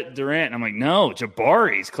Chet Durant. I'm like, no,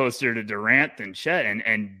 Jabari's closer to Durant than Chet.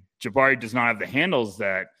 And Jabari does not have the handles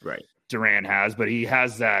that Durant has, but he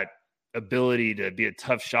has that ability to be a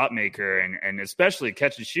tough shot maker and especially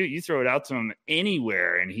catch and shoot. You throw it out to him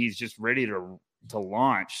anywhere and he's just ready to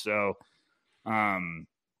launch. So, I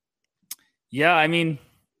mean,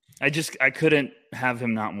 I couldn't have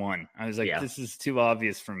him not 1. I was like, this is too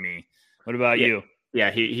obvious for me. What about you? Yeah,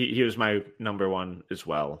 he was my number 1 as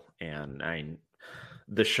well. And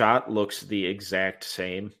the shot looks the exact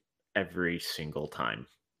same every single time.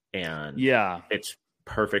 And it's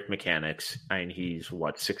perfect mechanics. He's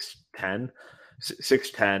 6'10",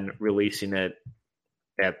 releasing it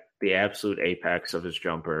at the absolute apex of his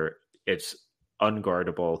jumper. It's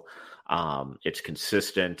unguardable. It's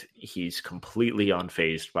consistent. He's completely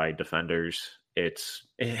unfazed by defenders. It's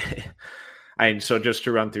So just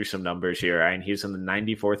to run through some numbers here, he's in the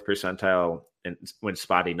 94th percentile when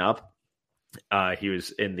spotting up. He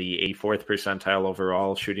was in the 84th percentile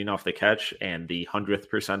overall shooting off the catch, and the 100th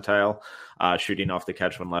percentile shooting off the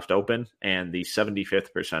catch when left open, and the 75th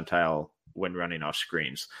percentile when running off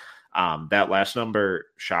screens. That last number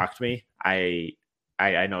shocked me. I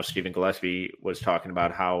know Stephen Gillespie was talking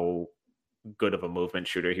about how good of a movement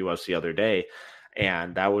shooter he was the other day,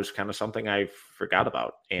 and that was kind of something I forgot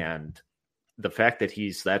about. And the fact that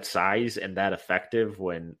he's that size and that effective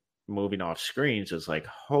when moving off screens is like,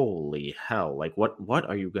 holy hell, like what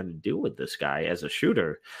are you going to do with this guy as a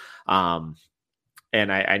shooter? And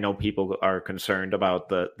I know people are concerned about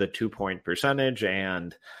the 2-point percentage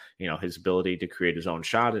and, his ability to create his own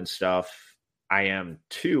shot and stuff. I am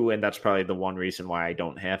too. And that's probably the one reason why I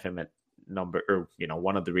don't have him at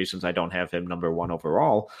one of the reasons I don't have him number 1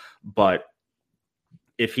 overall. But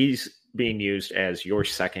if he's being used as your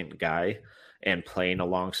second guy and playing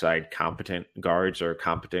alongside competent guards or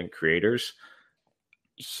competent creators,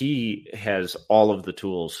 he has all of the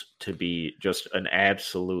tools to be just an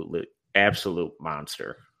absolute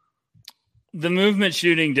monster. The movement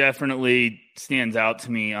shooting definitely stands out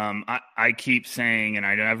to me. I keep saying, and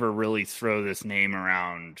I never really throw this name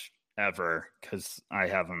around ever because I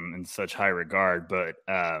have him in such high regard, but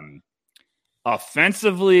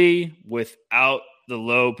offensively without the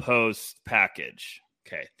low post package.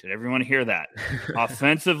 Okay, did everyone hear that?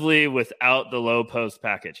 Offensively without the low post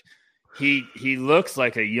package. He looks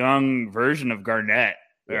like a young version of Garnett,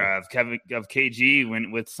 of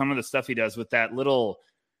KG with some of the stuff he does with that little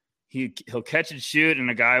he'll catch and shoot and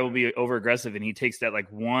a guy will be over aggressive and he takes that like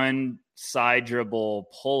one side dribble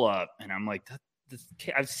pull up and I'm like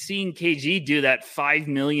I've seen KG do that 5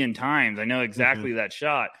 million times. I know exactly that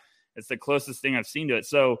shot. It's the closest thing I've seen to it.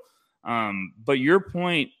 So but your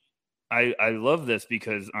point, I love this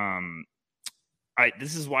because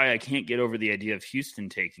this is why I can't get over the idea of Houston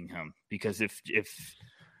taking him, because if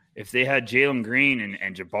they had Jalen Green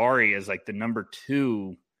and Jabari as like the number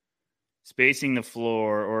 2 spacing the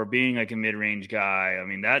floor or being like a mid-range guy, I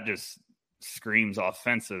mean, that just screams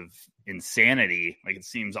offensive insanity. Like, it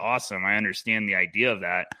seems awesome. I understand the idea of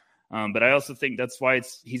that. But I also think that's why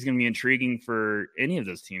he's going to be intriguing for any of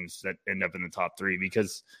those teams that end up in the top 3,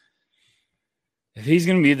 because if he's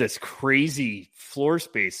going to be this crazy floor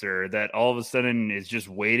spacer that all of a sudden is just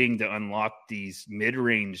waiting to unlock these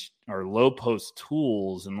mid-range or low post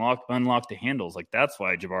tools and unlock the handles, like that's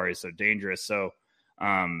why Jabari is so dangerous. So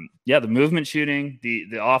the movement shooting,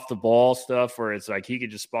 the off the ball stuff where it's like he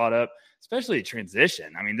could just spot up, especially a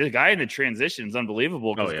transition. I mean, the guy in the transition is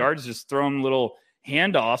unbelievable because guards just throw him little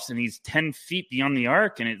handoffs and he's 10 feet beyond the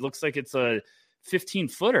arc and it looks like it's a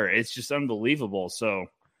 15-footer. It's just unbelievable. So,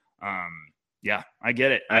 I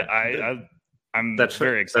get it. I'm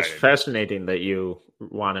very excited. That's fascinating that you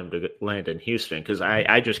want him to land in Houston, because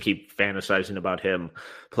I just keep fantasizing about him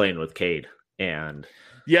playing with Cade. And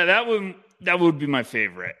that would be my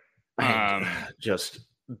favorite. But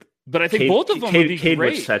I think Cade, both of them would be Cade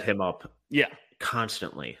great. Would set him up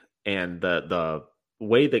constantly. And the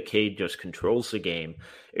way that Cade just controls the game,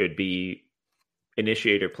 it would be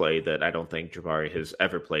initiator play that I don't think Jabari has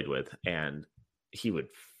ever played with. And he would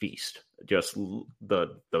feast. Just the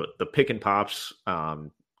pick and pops,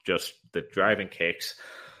 just the driving kicks,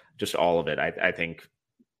 just all of it. I think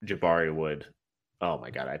Jabari would, oh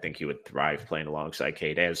my God, I think he would thrive playing alongside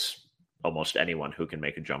Cade, as almost anyone who can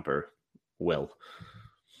make a jumper will.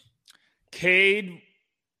 Cade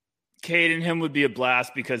and him would be a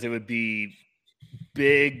blast because it would be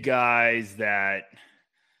big guys that,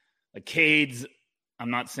 like Cade's,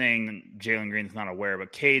 I'm not saying Jalen Green's not aware,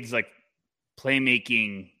 but Cade's like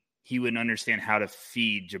playmaking, he would understand how to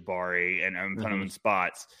feed Jabari and put him in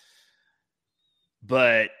spots.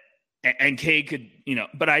 But Cade could,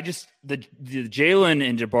 but I just the Jalen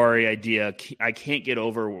and Jabari idea, I can't get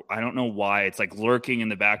over. I don't know why it's like lurking in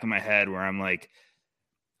the back of my head where I'm like,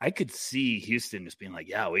 I could see Houston just being like,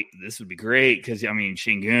 yeah, wait, this would be great because I mean,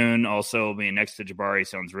 Şengün also being next to Jabari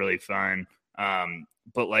sounds really fun.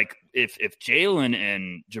 But like if Jalen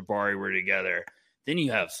and Jabari were together, then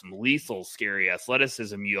you have some lethal, scary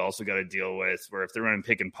athleticism you also got to deal with, where if they're running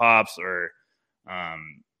pick and pops or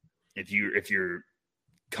if you're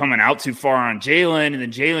coming out too far on Jalen and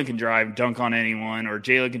then Jalen can drive and dunk on anyone, or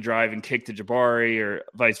Jalen can drive and kick to Jabari or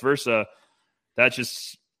vice versa, that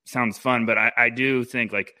just sounds fun. But I do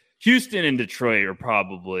think like Houston and Detroit are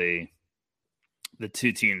probably the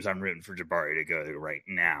 2 teams I'm rooting for Jabari to go to right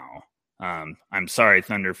now. I'm sorry,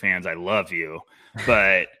 Thunder fans, I love you,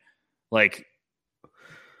 but like,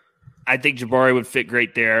 I think Jabari would fit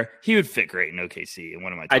great there. He would fit great in OKC. And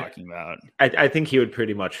what am I talking about? I think he would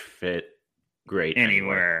pretty much fit great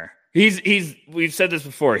anywhere. We've said this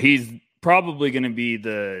before. He's probably going to be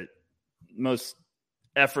the most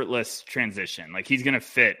effortless transition. Like he's going to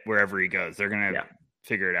fit wherever he goes. They're going to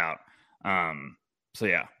figure it out. So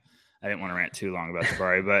yeah, I didn't want to rant too long about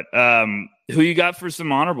Jabari, but who you got for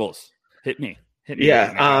some honorables? Hit me.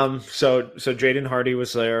 Yeah. So Jaden Hardy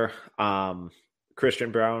was there.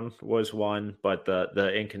 Christian Brown was one, but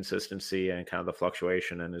the inconsistency and kind of the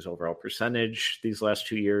fluctuation in his overall percentage these last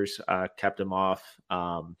 2 years kept him off.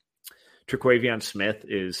 Terquavion Smith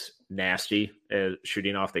is nasty at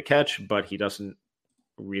shooting off the catch, but he doesn't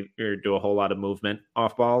do a whole lot of movement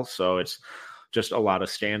off ball. So it's just a lot of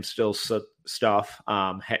standstill stuff.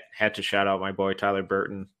 Had to shout out my boy, Tyler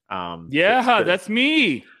Burton. That's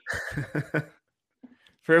me.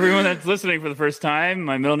 For everyone that's listening for the first time,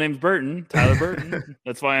 my middle name's Burton, Tyler Burton.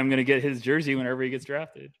 That's why I'm going to get his jersey whenever he gets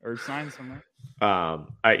drafted or signed somewhere.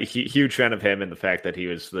 Huge fan of him and the fact that he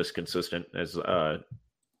was this consistent as a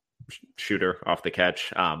shooter off the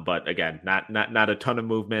catch. But again, not a ton of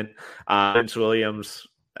movement. Vince Williams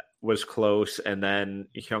was close, and then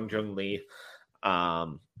Hyunjung Lee,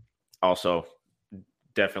 also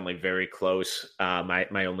definitely very close.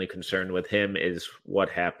 My only concern with him is what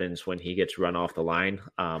happens when he gets run off the line.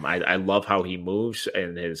 I love how he moves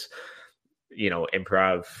and his,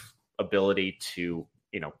 improv ability to,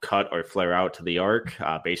 cut or flare out to the arc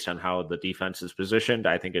based on how the defense is positioned.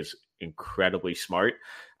 I think is incredibly smart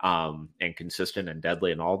and consistent and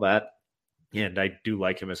deadly and all that. And I do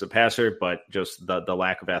like him as a passer, but just the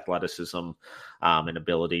lack of athleticism and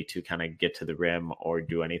ability to kind of get to the rim or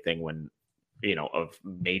do anything when, of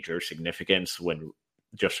major significance when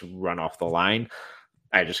just run off the line,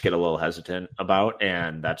 I just get a little hesitant about,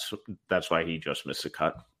 and that's why he just missed a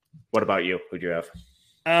cut. What about you? Who'd you have?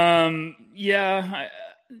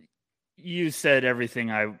 You said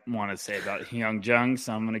everything I want to say about Hyunjung,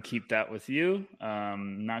 so I'm going to keep that with you.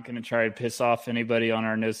 I'm not going to try to piss off anybody on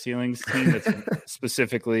our No Ceilings team that's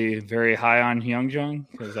specifically very high on Hyunjung,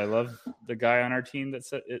 because I love the guy on our team that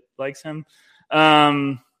likes him.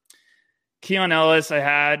 Keon Ellis I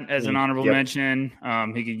had as an honorable mention.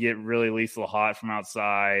 He could get really lethal hot from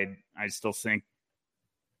outside. I still think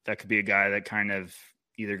that could be a guy that kind of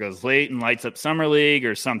either goes late and lights up Summer League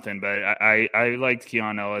or something, but I liked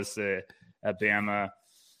Keon Ellis at Bama.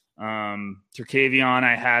 Terquavion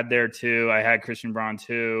I had there too. I had Christian Braun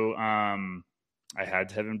too. I had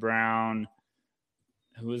Tevin Brown.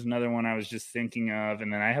 Who was another one I was just thinking of?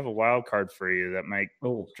 And then I have a wild card for you that might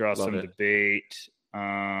draw some debate.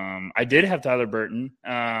 I did have Tyler Burton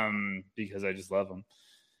because I just love him.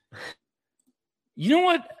 You know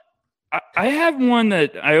what? I have one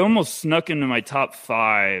that I almost snuck into my top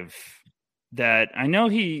 5 that I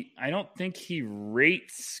don't think he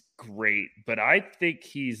rates great, but I think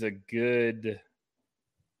he's a good,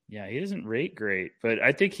 he doesn't rate great, but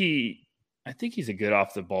I think he's a good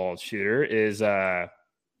off the ball shooter is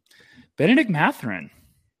Benedict Mathurin.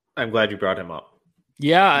 I'm glad you brought him up.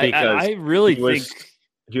 Yeah, I really think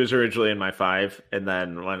he was originally in my 5, and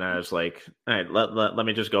then when I was like, all right, let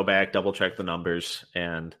me just go back, double check the numbers,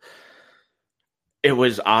 and it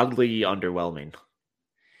was oddly underwhelming.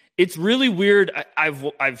 It's really weird.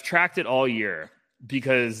 I've tracked it all year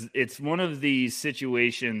because it's one of these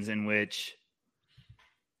situations in which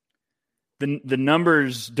the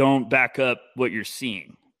numbers don't back up what you're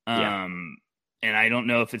seeing. And I don't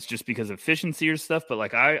know if it's just because of efficiency or stuff, but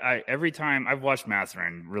like I every time I've watched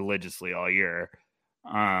Mathurin religiously all year,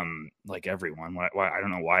 like everyone. Why I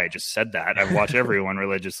don't know why I just said that. I've watched everyone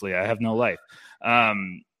religiously. I have no life.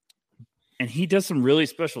 And he does some really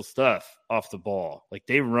special stuff off the ball. Like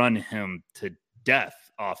they run him to death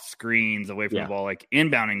off screens, away from the ball, like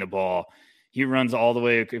inbounding the ball. He runs all the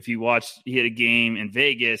way. If you watch, he had a game in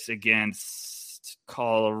Vegas against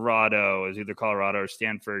Colorado. It was either Colorado or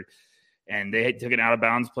Stanford. And they took an out of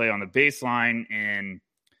bounds play on the baseline. And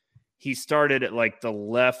he started at like the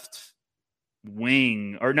left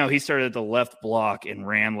wing, or no, he started at the left block and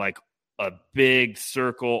ran like a big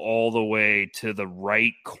circle all the way to the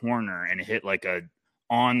right corner and hit like a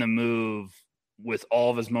on the move with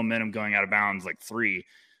all of his momentum going out of bounds, like 3,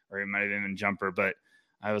 or it might have been a jumper. But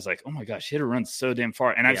I was like, oh my gosh, he had to run so damn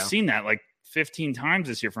far. And I've seen that like 15 times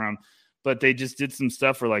this year from him, but they just did some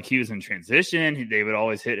stuff where like he was in transition. They would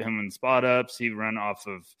always hit him in spot ups. He'd run off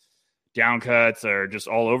of down cuts or just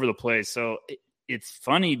all over the place. So it's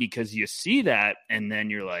funny because you see that and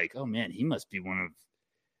then you're like, oh man, he must be one of,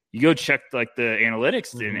 you go check like the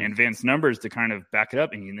analytics and advanced numbers to kind of back it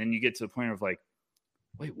up. And then you get to the point of like,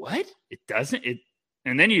 wait, what? It doesn't,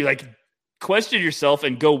 and then you like question yourself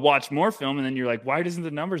and go watch more film. And then you're like, why doesn't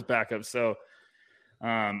the numbers back up? So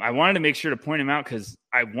I wanted to make sure to point him out because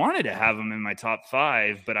I wanted to have him in my top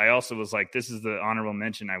 5, but I also was like, this is the honorable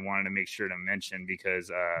mention I wanted to make sure to mention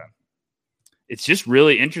because it's just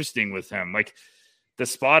really interesting with him. Like the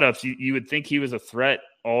spot ups, you would think he was a threat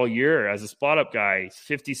all year as a spot up guy,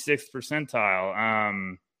 56th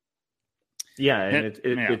percentile.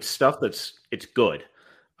 It's stuff it's good.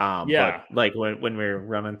 But like when we're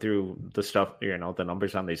running through the stuff, the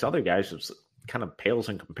numbers on these other guys, it's kind of pales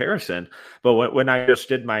in comparison. But when I just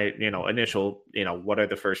did my, initial, what are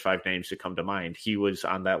the first 5 names that come to mind? He was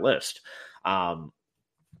on that list. And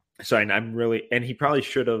he probably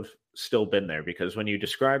should have still been there because when you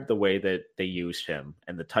describe the way that they used him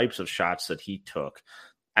and the types of shots that he took,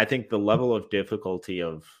 I think the level of difficulty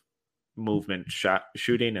of movement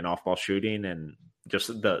shooting and off-ball shooting and just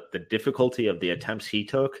the difficulty of the attempts he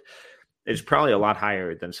took is probably a lot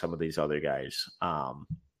higher than some of these other guys.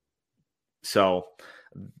 So,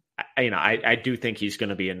 I do think he's going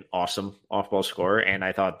to be an awesome off-ball scorer. And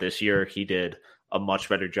I thought this year he did a much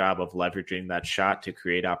better job of leveraging that shot to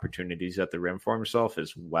create opportunities at the rim for himself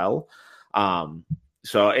as well.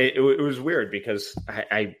 So it was weird because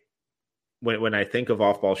when I think of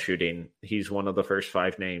off-ball shooting, he's one of the first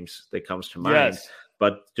 5 names that comes to mind. Yes.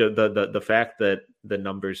 But the fact that the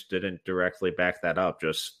numbers didn't directly back that up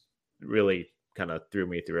just really kind of threw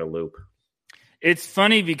me through a loop. It's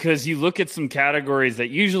funny because you look at some categories that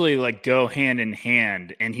usually like go hand in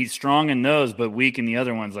hand, and he's strong in those, but weak in the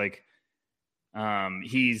other ones. Like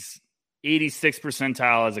he's 86th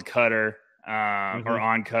percentile as a cutter or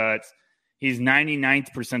on cuts. He's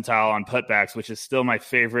 99th percentile on putbacks, which is still my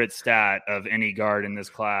favorite stat of any guard in this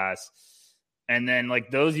class. And then like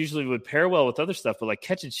those usually would pair well with other stuff, but like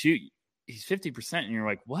catch and shoot, he's 50%, and you're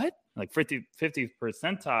like, what? Like 50th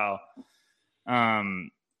percentile.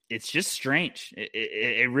 It's just strange.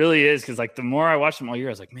 It really is. Cause like the more I watched him all year,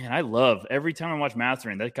 I was like, man, I love every time I watch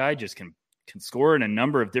Mathurin, that guy just can score in a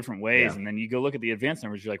number of different ways. Yeah. And then you go look at the advanced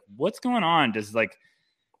numbers, you're like, what's going on? Does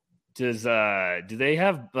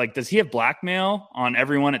he have blackmail on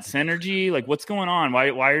everyone at Synergy? Like what's going on? Why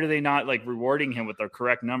are they not like rewarding him with their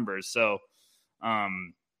correct numbers? So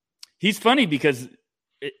he's funny because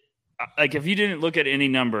if you didn't look at any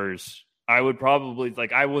numbers, I would probably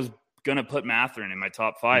I was going to put Mathurin in my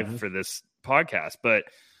top 5 for this podcast, but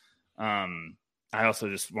I also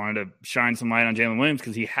just wanted to shine some light on Jalen Williams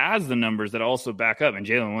because he has the numbers that also back up, and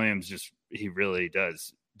Jalen Williams he really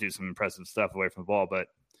does do some impressive stuff away from the ball. But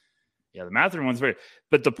yeah, the Mathurin one's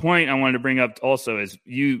but the point I wanted to bring up also is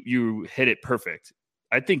you hit it perfect.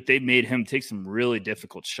 I think they made him take some really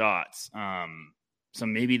difficult shots. So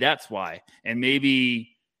maybe that's why. And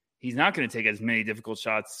maybe he's not going to take as many difficult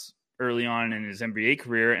shots early on in his NBA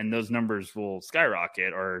career, and those numbers will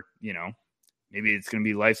skyrocket. Or, maybe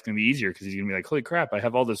life's going to be easier because he's going to be like, holy crap, I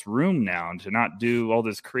have all this room now to not do all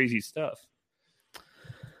this crazy stuff.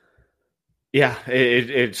 Yeah,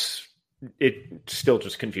 it's still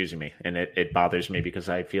just confusing me, and it bothers me because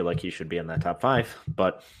I feel like he should be in that top 5.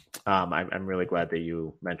 But I'm really glad that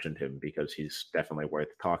you mentioned him because he's definitely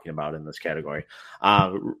worth talking about in this category.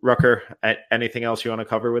 Rucker, anything else you want to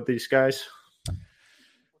cover with these guys?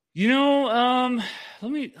 Let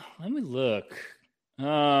me look.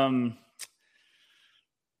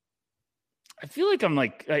 I feel like I'm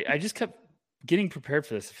I just kept getting prepared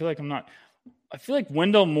for this. I feel like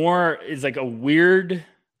Wendell Moore is like a weird.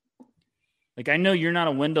 Like, I know you're not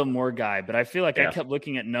a Wendell Moore guy, but I feel like I kept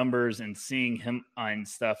looking at numbers and seeing him on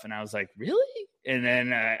stuff, and I was like, really? And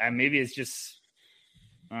then maybe it's just.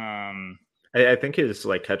 I think his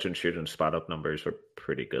catch and shoot and spot up numbers are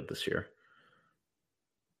pretty good this year.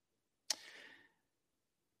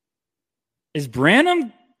 Is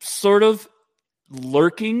Branham sort of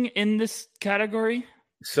lurking in this category?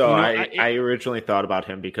 So I originally thought about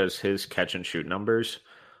him because his catch and shoot numbers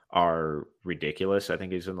are ridiculous. I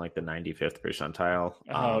think he's in the 95th percentile.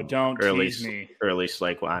 Don't tease me. Or at least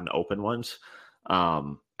on open ones.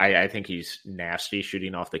 I think he's nasty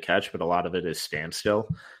shooting off the catch, but a lot of it is standstill.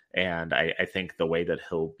 And I think the way that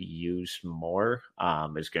he'll be used more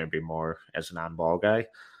is going to be more as an on-ball guy.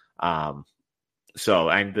 So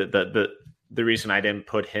the reason I didn't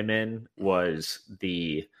put him in was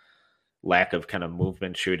the lack of kind of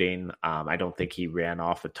movement shooting. I don't think he ran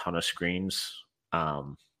off a ton of screens.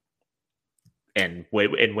 And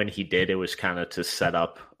when he did, it was kind of to set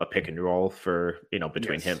up a pick and roll for,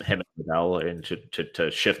 between him and Liddell, and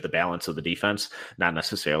to shift the balance of the defense, not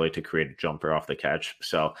necessarily to create a jumper off the catch.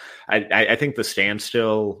 So I think the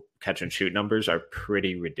standstill catch and shoot numbers are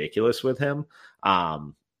pretty ridiculous with him,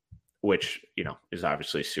 which, is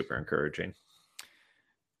obviously super encouraging.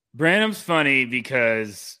 Branham's funny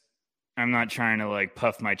because I'm not trying to like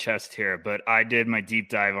puff my chest here, but I did my deep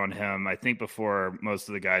dive on him, I think before most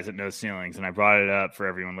of the guys at No Ceilings, and I brought it up for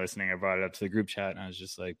everyone listening. I brought it up to the group chat, and I was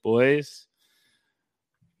just like, boys,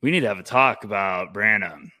 we need to have a talk about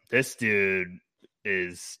Branham. This dude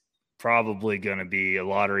is probably going to be a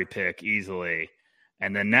lottery pick easily.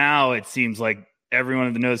 And then now it seems like everyone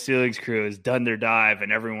in the No Ceilings crew has done their dive,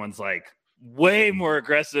 and everyone's like way more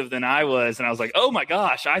aggressive than I was. And I was like, oh my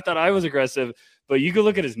gosh, I thought I was aggressive. But you can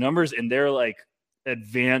look at his numbers, and they're like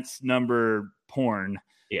advanced number porn.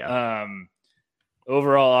 Yeah.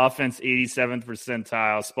 Overall offense, 87th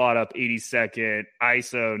percentile, spot up 82nd,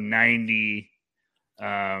 ISO 90,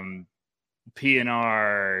 PNR,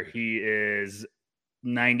 he is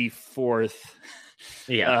 94th.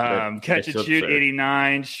 Yeah. Catch and shoot,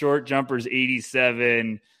 89, short jumpers,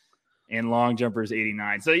 87, and long jumpers,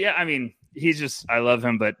 89. So, yeah, I mean, I love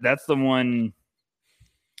him, but that's the one.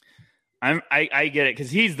 I get it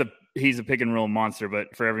because he's a pick and roll monster,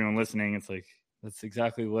 but for everyone listening, it's like that's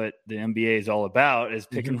exactly what the NBA is all about, is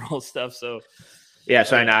pick and roll stuff. So yeah,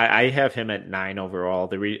 so I have him at 9 overall.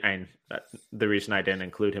 The reason I didn't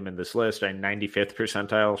include him in this list, 95th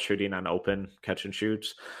percentile shooting on open catch and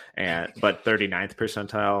shoots, but 39th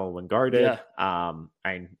percentile when guarded. Yeah.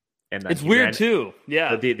 And then it's weird too.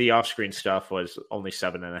 Yeah. The off-screen stuff was only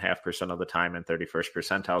 7.5% of the time and 31st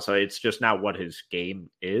percentile. So it's just not what his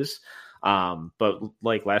game is. But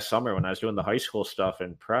like last summer when I was doing the high school stuff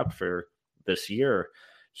and prep for this year,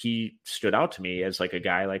 he stood out to me as like a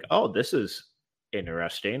guy like, oh, this is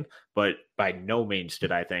interesting. But by no means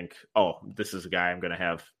did I think, oh, this is a guy I'm going to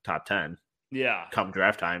have top 10. Yeah. Come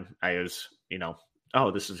draft time. I was,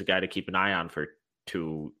 oh, this is a guy to keep an eye on for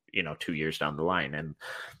 2 years down the line. And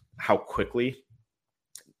how quickly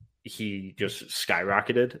he just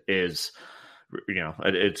skyrocketed is,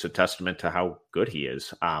 it's a testament to how good he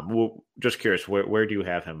is. Well, just curious, where do you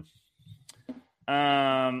have him?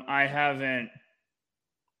 I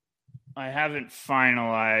haven't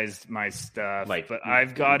finalized my stuff, but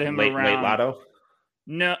I've got him around late lotto.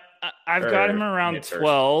 No, I've got him around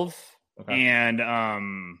 12, okay.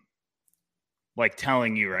 And like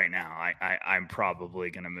telling you right now, I'm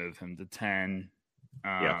probably going to move him to 10.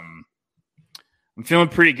 I'm feeling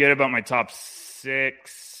pretty good about my top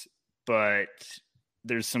 6, but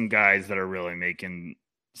there's some guys that are really making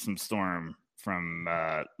some storm from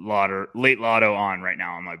late lotto on right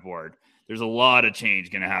now on my board. There's a lot of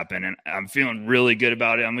change going to happen, and I'm feeling really good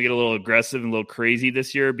about it. I'm going to get a little aggressive and a little crazy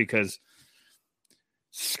this year because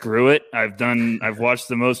screw it. I've watched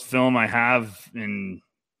the most film I have, and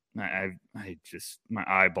I just, my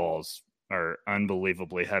eyeballs are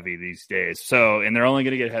unbelievably heavy these days. So, and they're only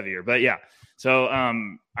going to get heavier. But yeah, so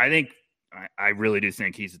I think I really do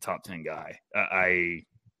think he's a top 10 guy.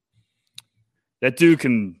 That dude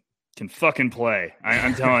can fucking play.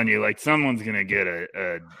 I'm telling you, like someone's going to get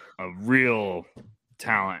a real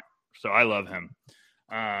talent. So I love him.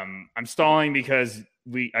 I'm stalling because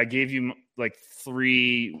I gave you like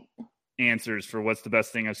 3 answers for what's the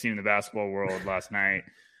best thing I've seen in the basketball world last night.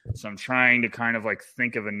 So I'm trying to kind of like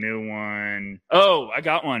think of a new one. Oh, I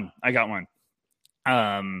got one.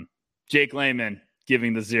 Jake Layman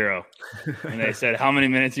giving the 0. And they said, how many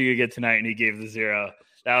minutes are you going to get tonight? And he gave the 0.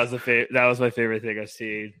 That was my favorite thing I've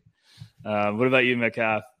seen. What about you,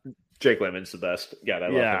 Metcalf? Jake Layman's the best. God, I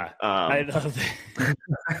love him. I love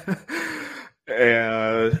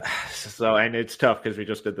it. So, and it's tough because we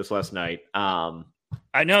just did this last night.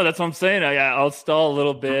 I know, that's what I'm saying. I'll stall a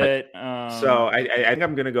little bit. So I think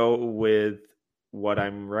I'm going to go with what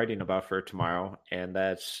I'm writing about for tomorrow, and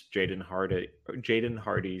that's Jaden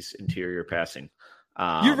Hardy's interior passing.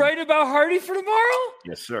 You're writing about Hardy for tomorrow?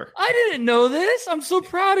 Yes, sir. I didn't know this. I'm so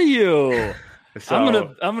proud of you. So,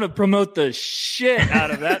 I'm gonna promote the shit out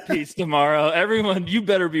of that piece tomorrow. Everyone, you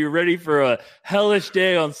better be ready for a hellish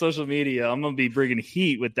day on social media. I'm gonna be bringing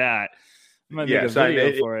heat with that. I might make a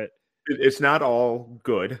video for it. It's not all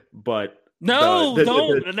good, but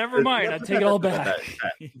never mind. I take it all back.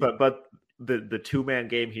 But the 2-man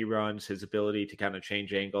game he runs, his ability to kind of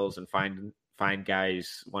change angles and find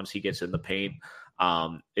guys once he gets in the paint,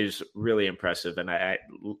 is really impressive. And I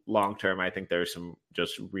long term, I think there's some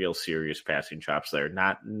just real serious passing chops there.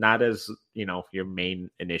 Not as your main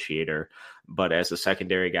initiator, but as a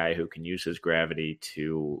secondary guy who can use his gravity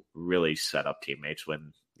to really set up teammates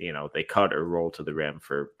when they cut or roll to the rim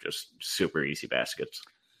for just super easy baskets.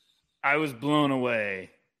 I was blown away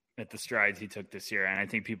at the strides he took this year, and I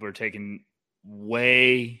think people are taking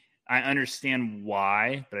way. I understand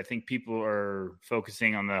why, but I think people are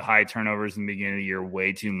focusing on the high turnovers in the beginning of the year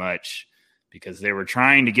way too much because they were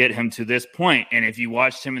trying to get him to this point. And if you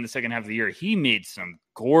watched him in the second half of the year, he made some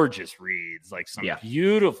gorgeous reads, like some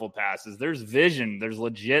beautiful passes. There's vision. There's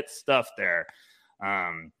legit stuff there.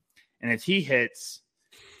 And if he hits,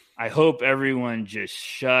 I hope everyone just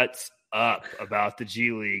shuts up about the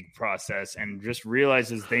G League process and just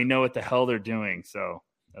realizes they know what the hell they're doing. So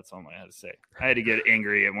that's all I had to say. I had to get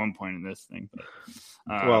angry at one point in this thing.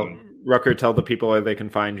 But, well, Rucker, tell the people where they can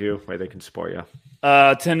find you, where they can support you.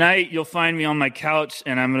 Tonight, you'll find me on my couch,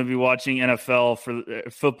 and I'm going to be watching NFL for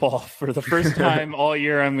football for the first time all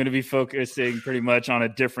year. I'm going to be focusing pretty much on a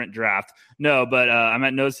different draft. No, but I'm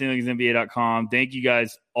at NoCeilingsNBA.com. Thank you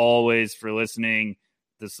guys always for listening.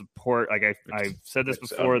 The support, like I've said this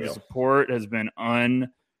before, unreal. The support has been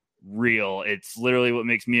unreal. It's literally what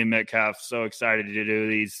makes me and Metcalf so excited to do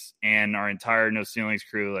these, and our entire No Ceilings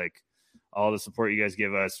crew. Like all the support you guys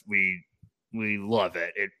give us, we love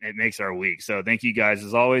it. It makes our week. So thank you guys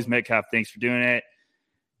as always. Metcalf, thanks for doing it,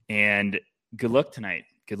 and good luck tonight.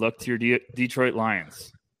 Good luck to your Detroit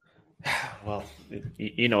Lions. Well,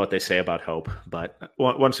 you know what they say about hope. But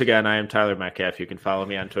once again, I am Tyler Metcalf. You can follow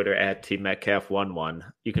me on Twitter at TMetcalf11.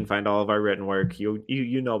 You can find all of our written work.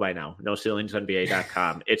 You know by now.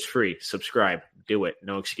 NoCeilingsNBA.com. It's free. Subscribe. Do it.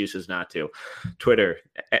 No excuses not to. Twitter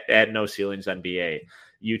at NoCeilingsNBA.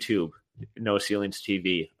 YouTube, No Ceilings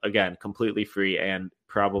TV. Again, completely free, and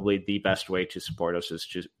probably the best way to support us is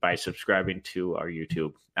just by subscribing to our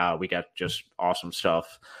YouTube. We got just awesome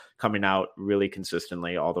stuff coming out really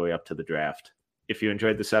consistently all the way up to the draft. If you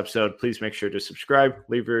enjoyed this episode, please make sure to subscribe,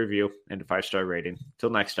 leave a review, and a 5-star rating.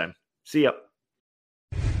 Till next time. See ya.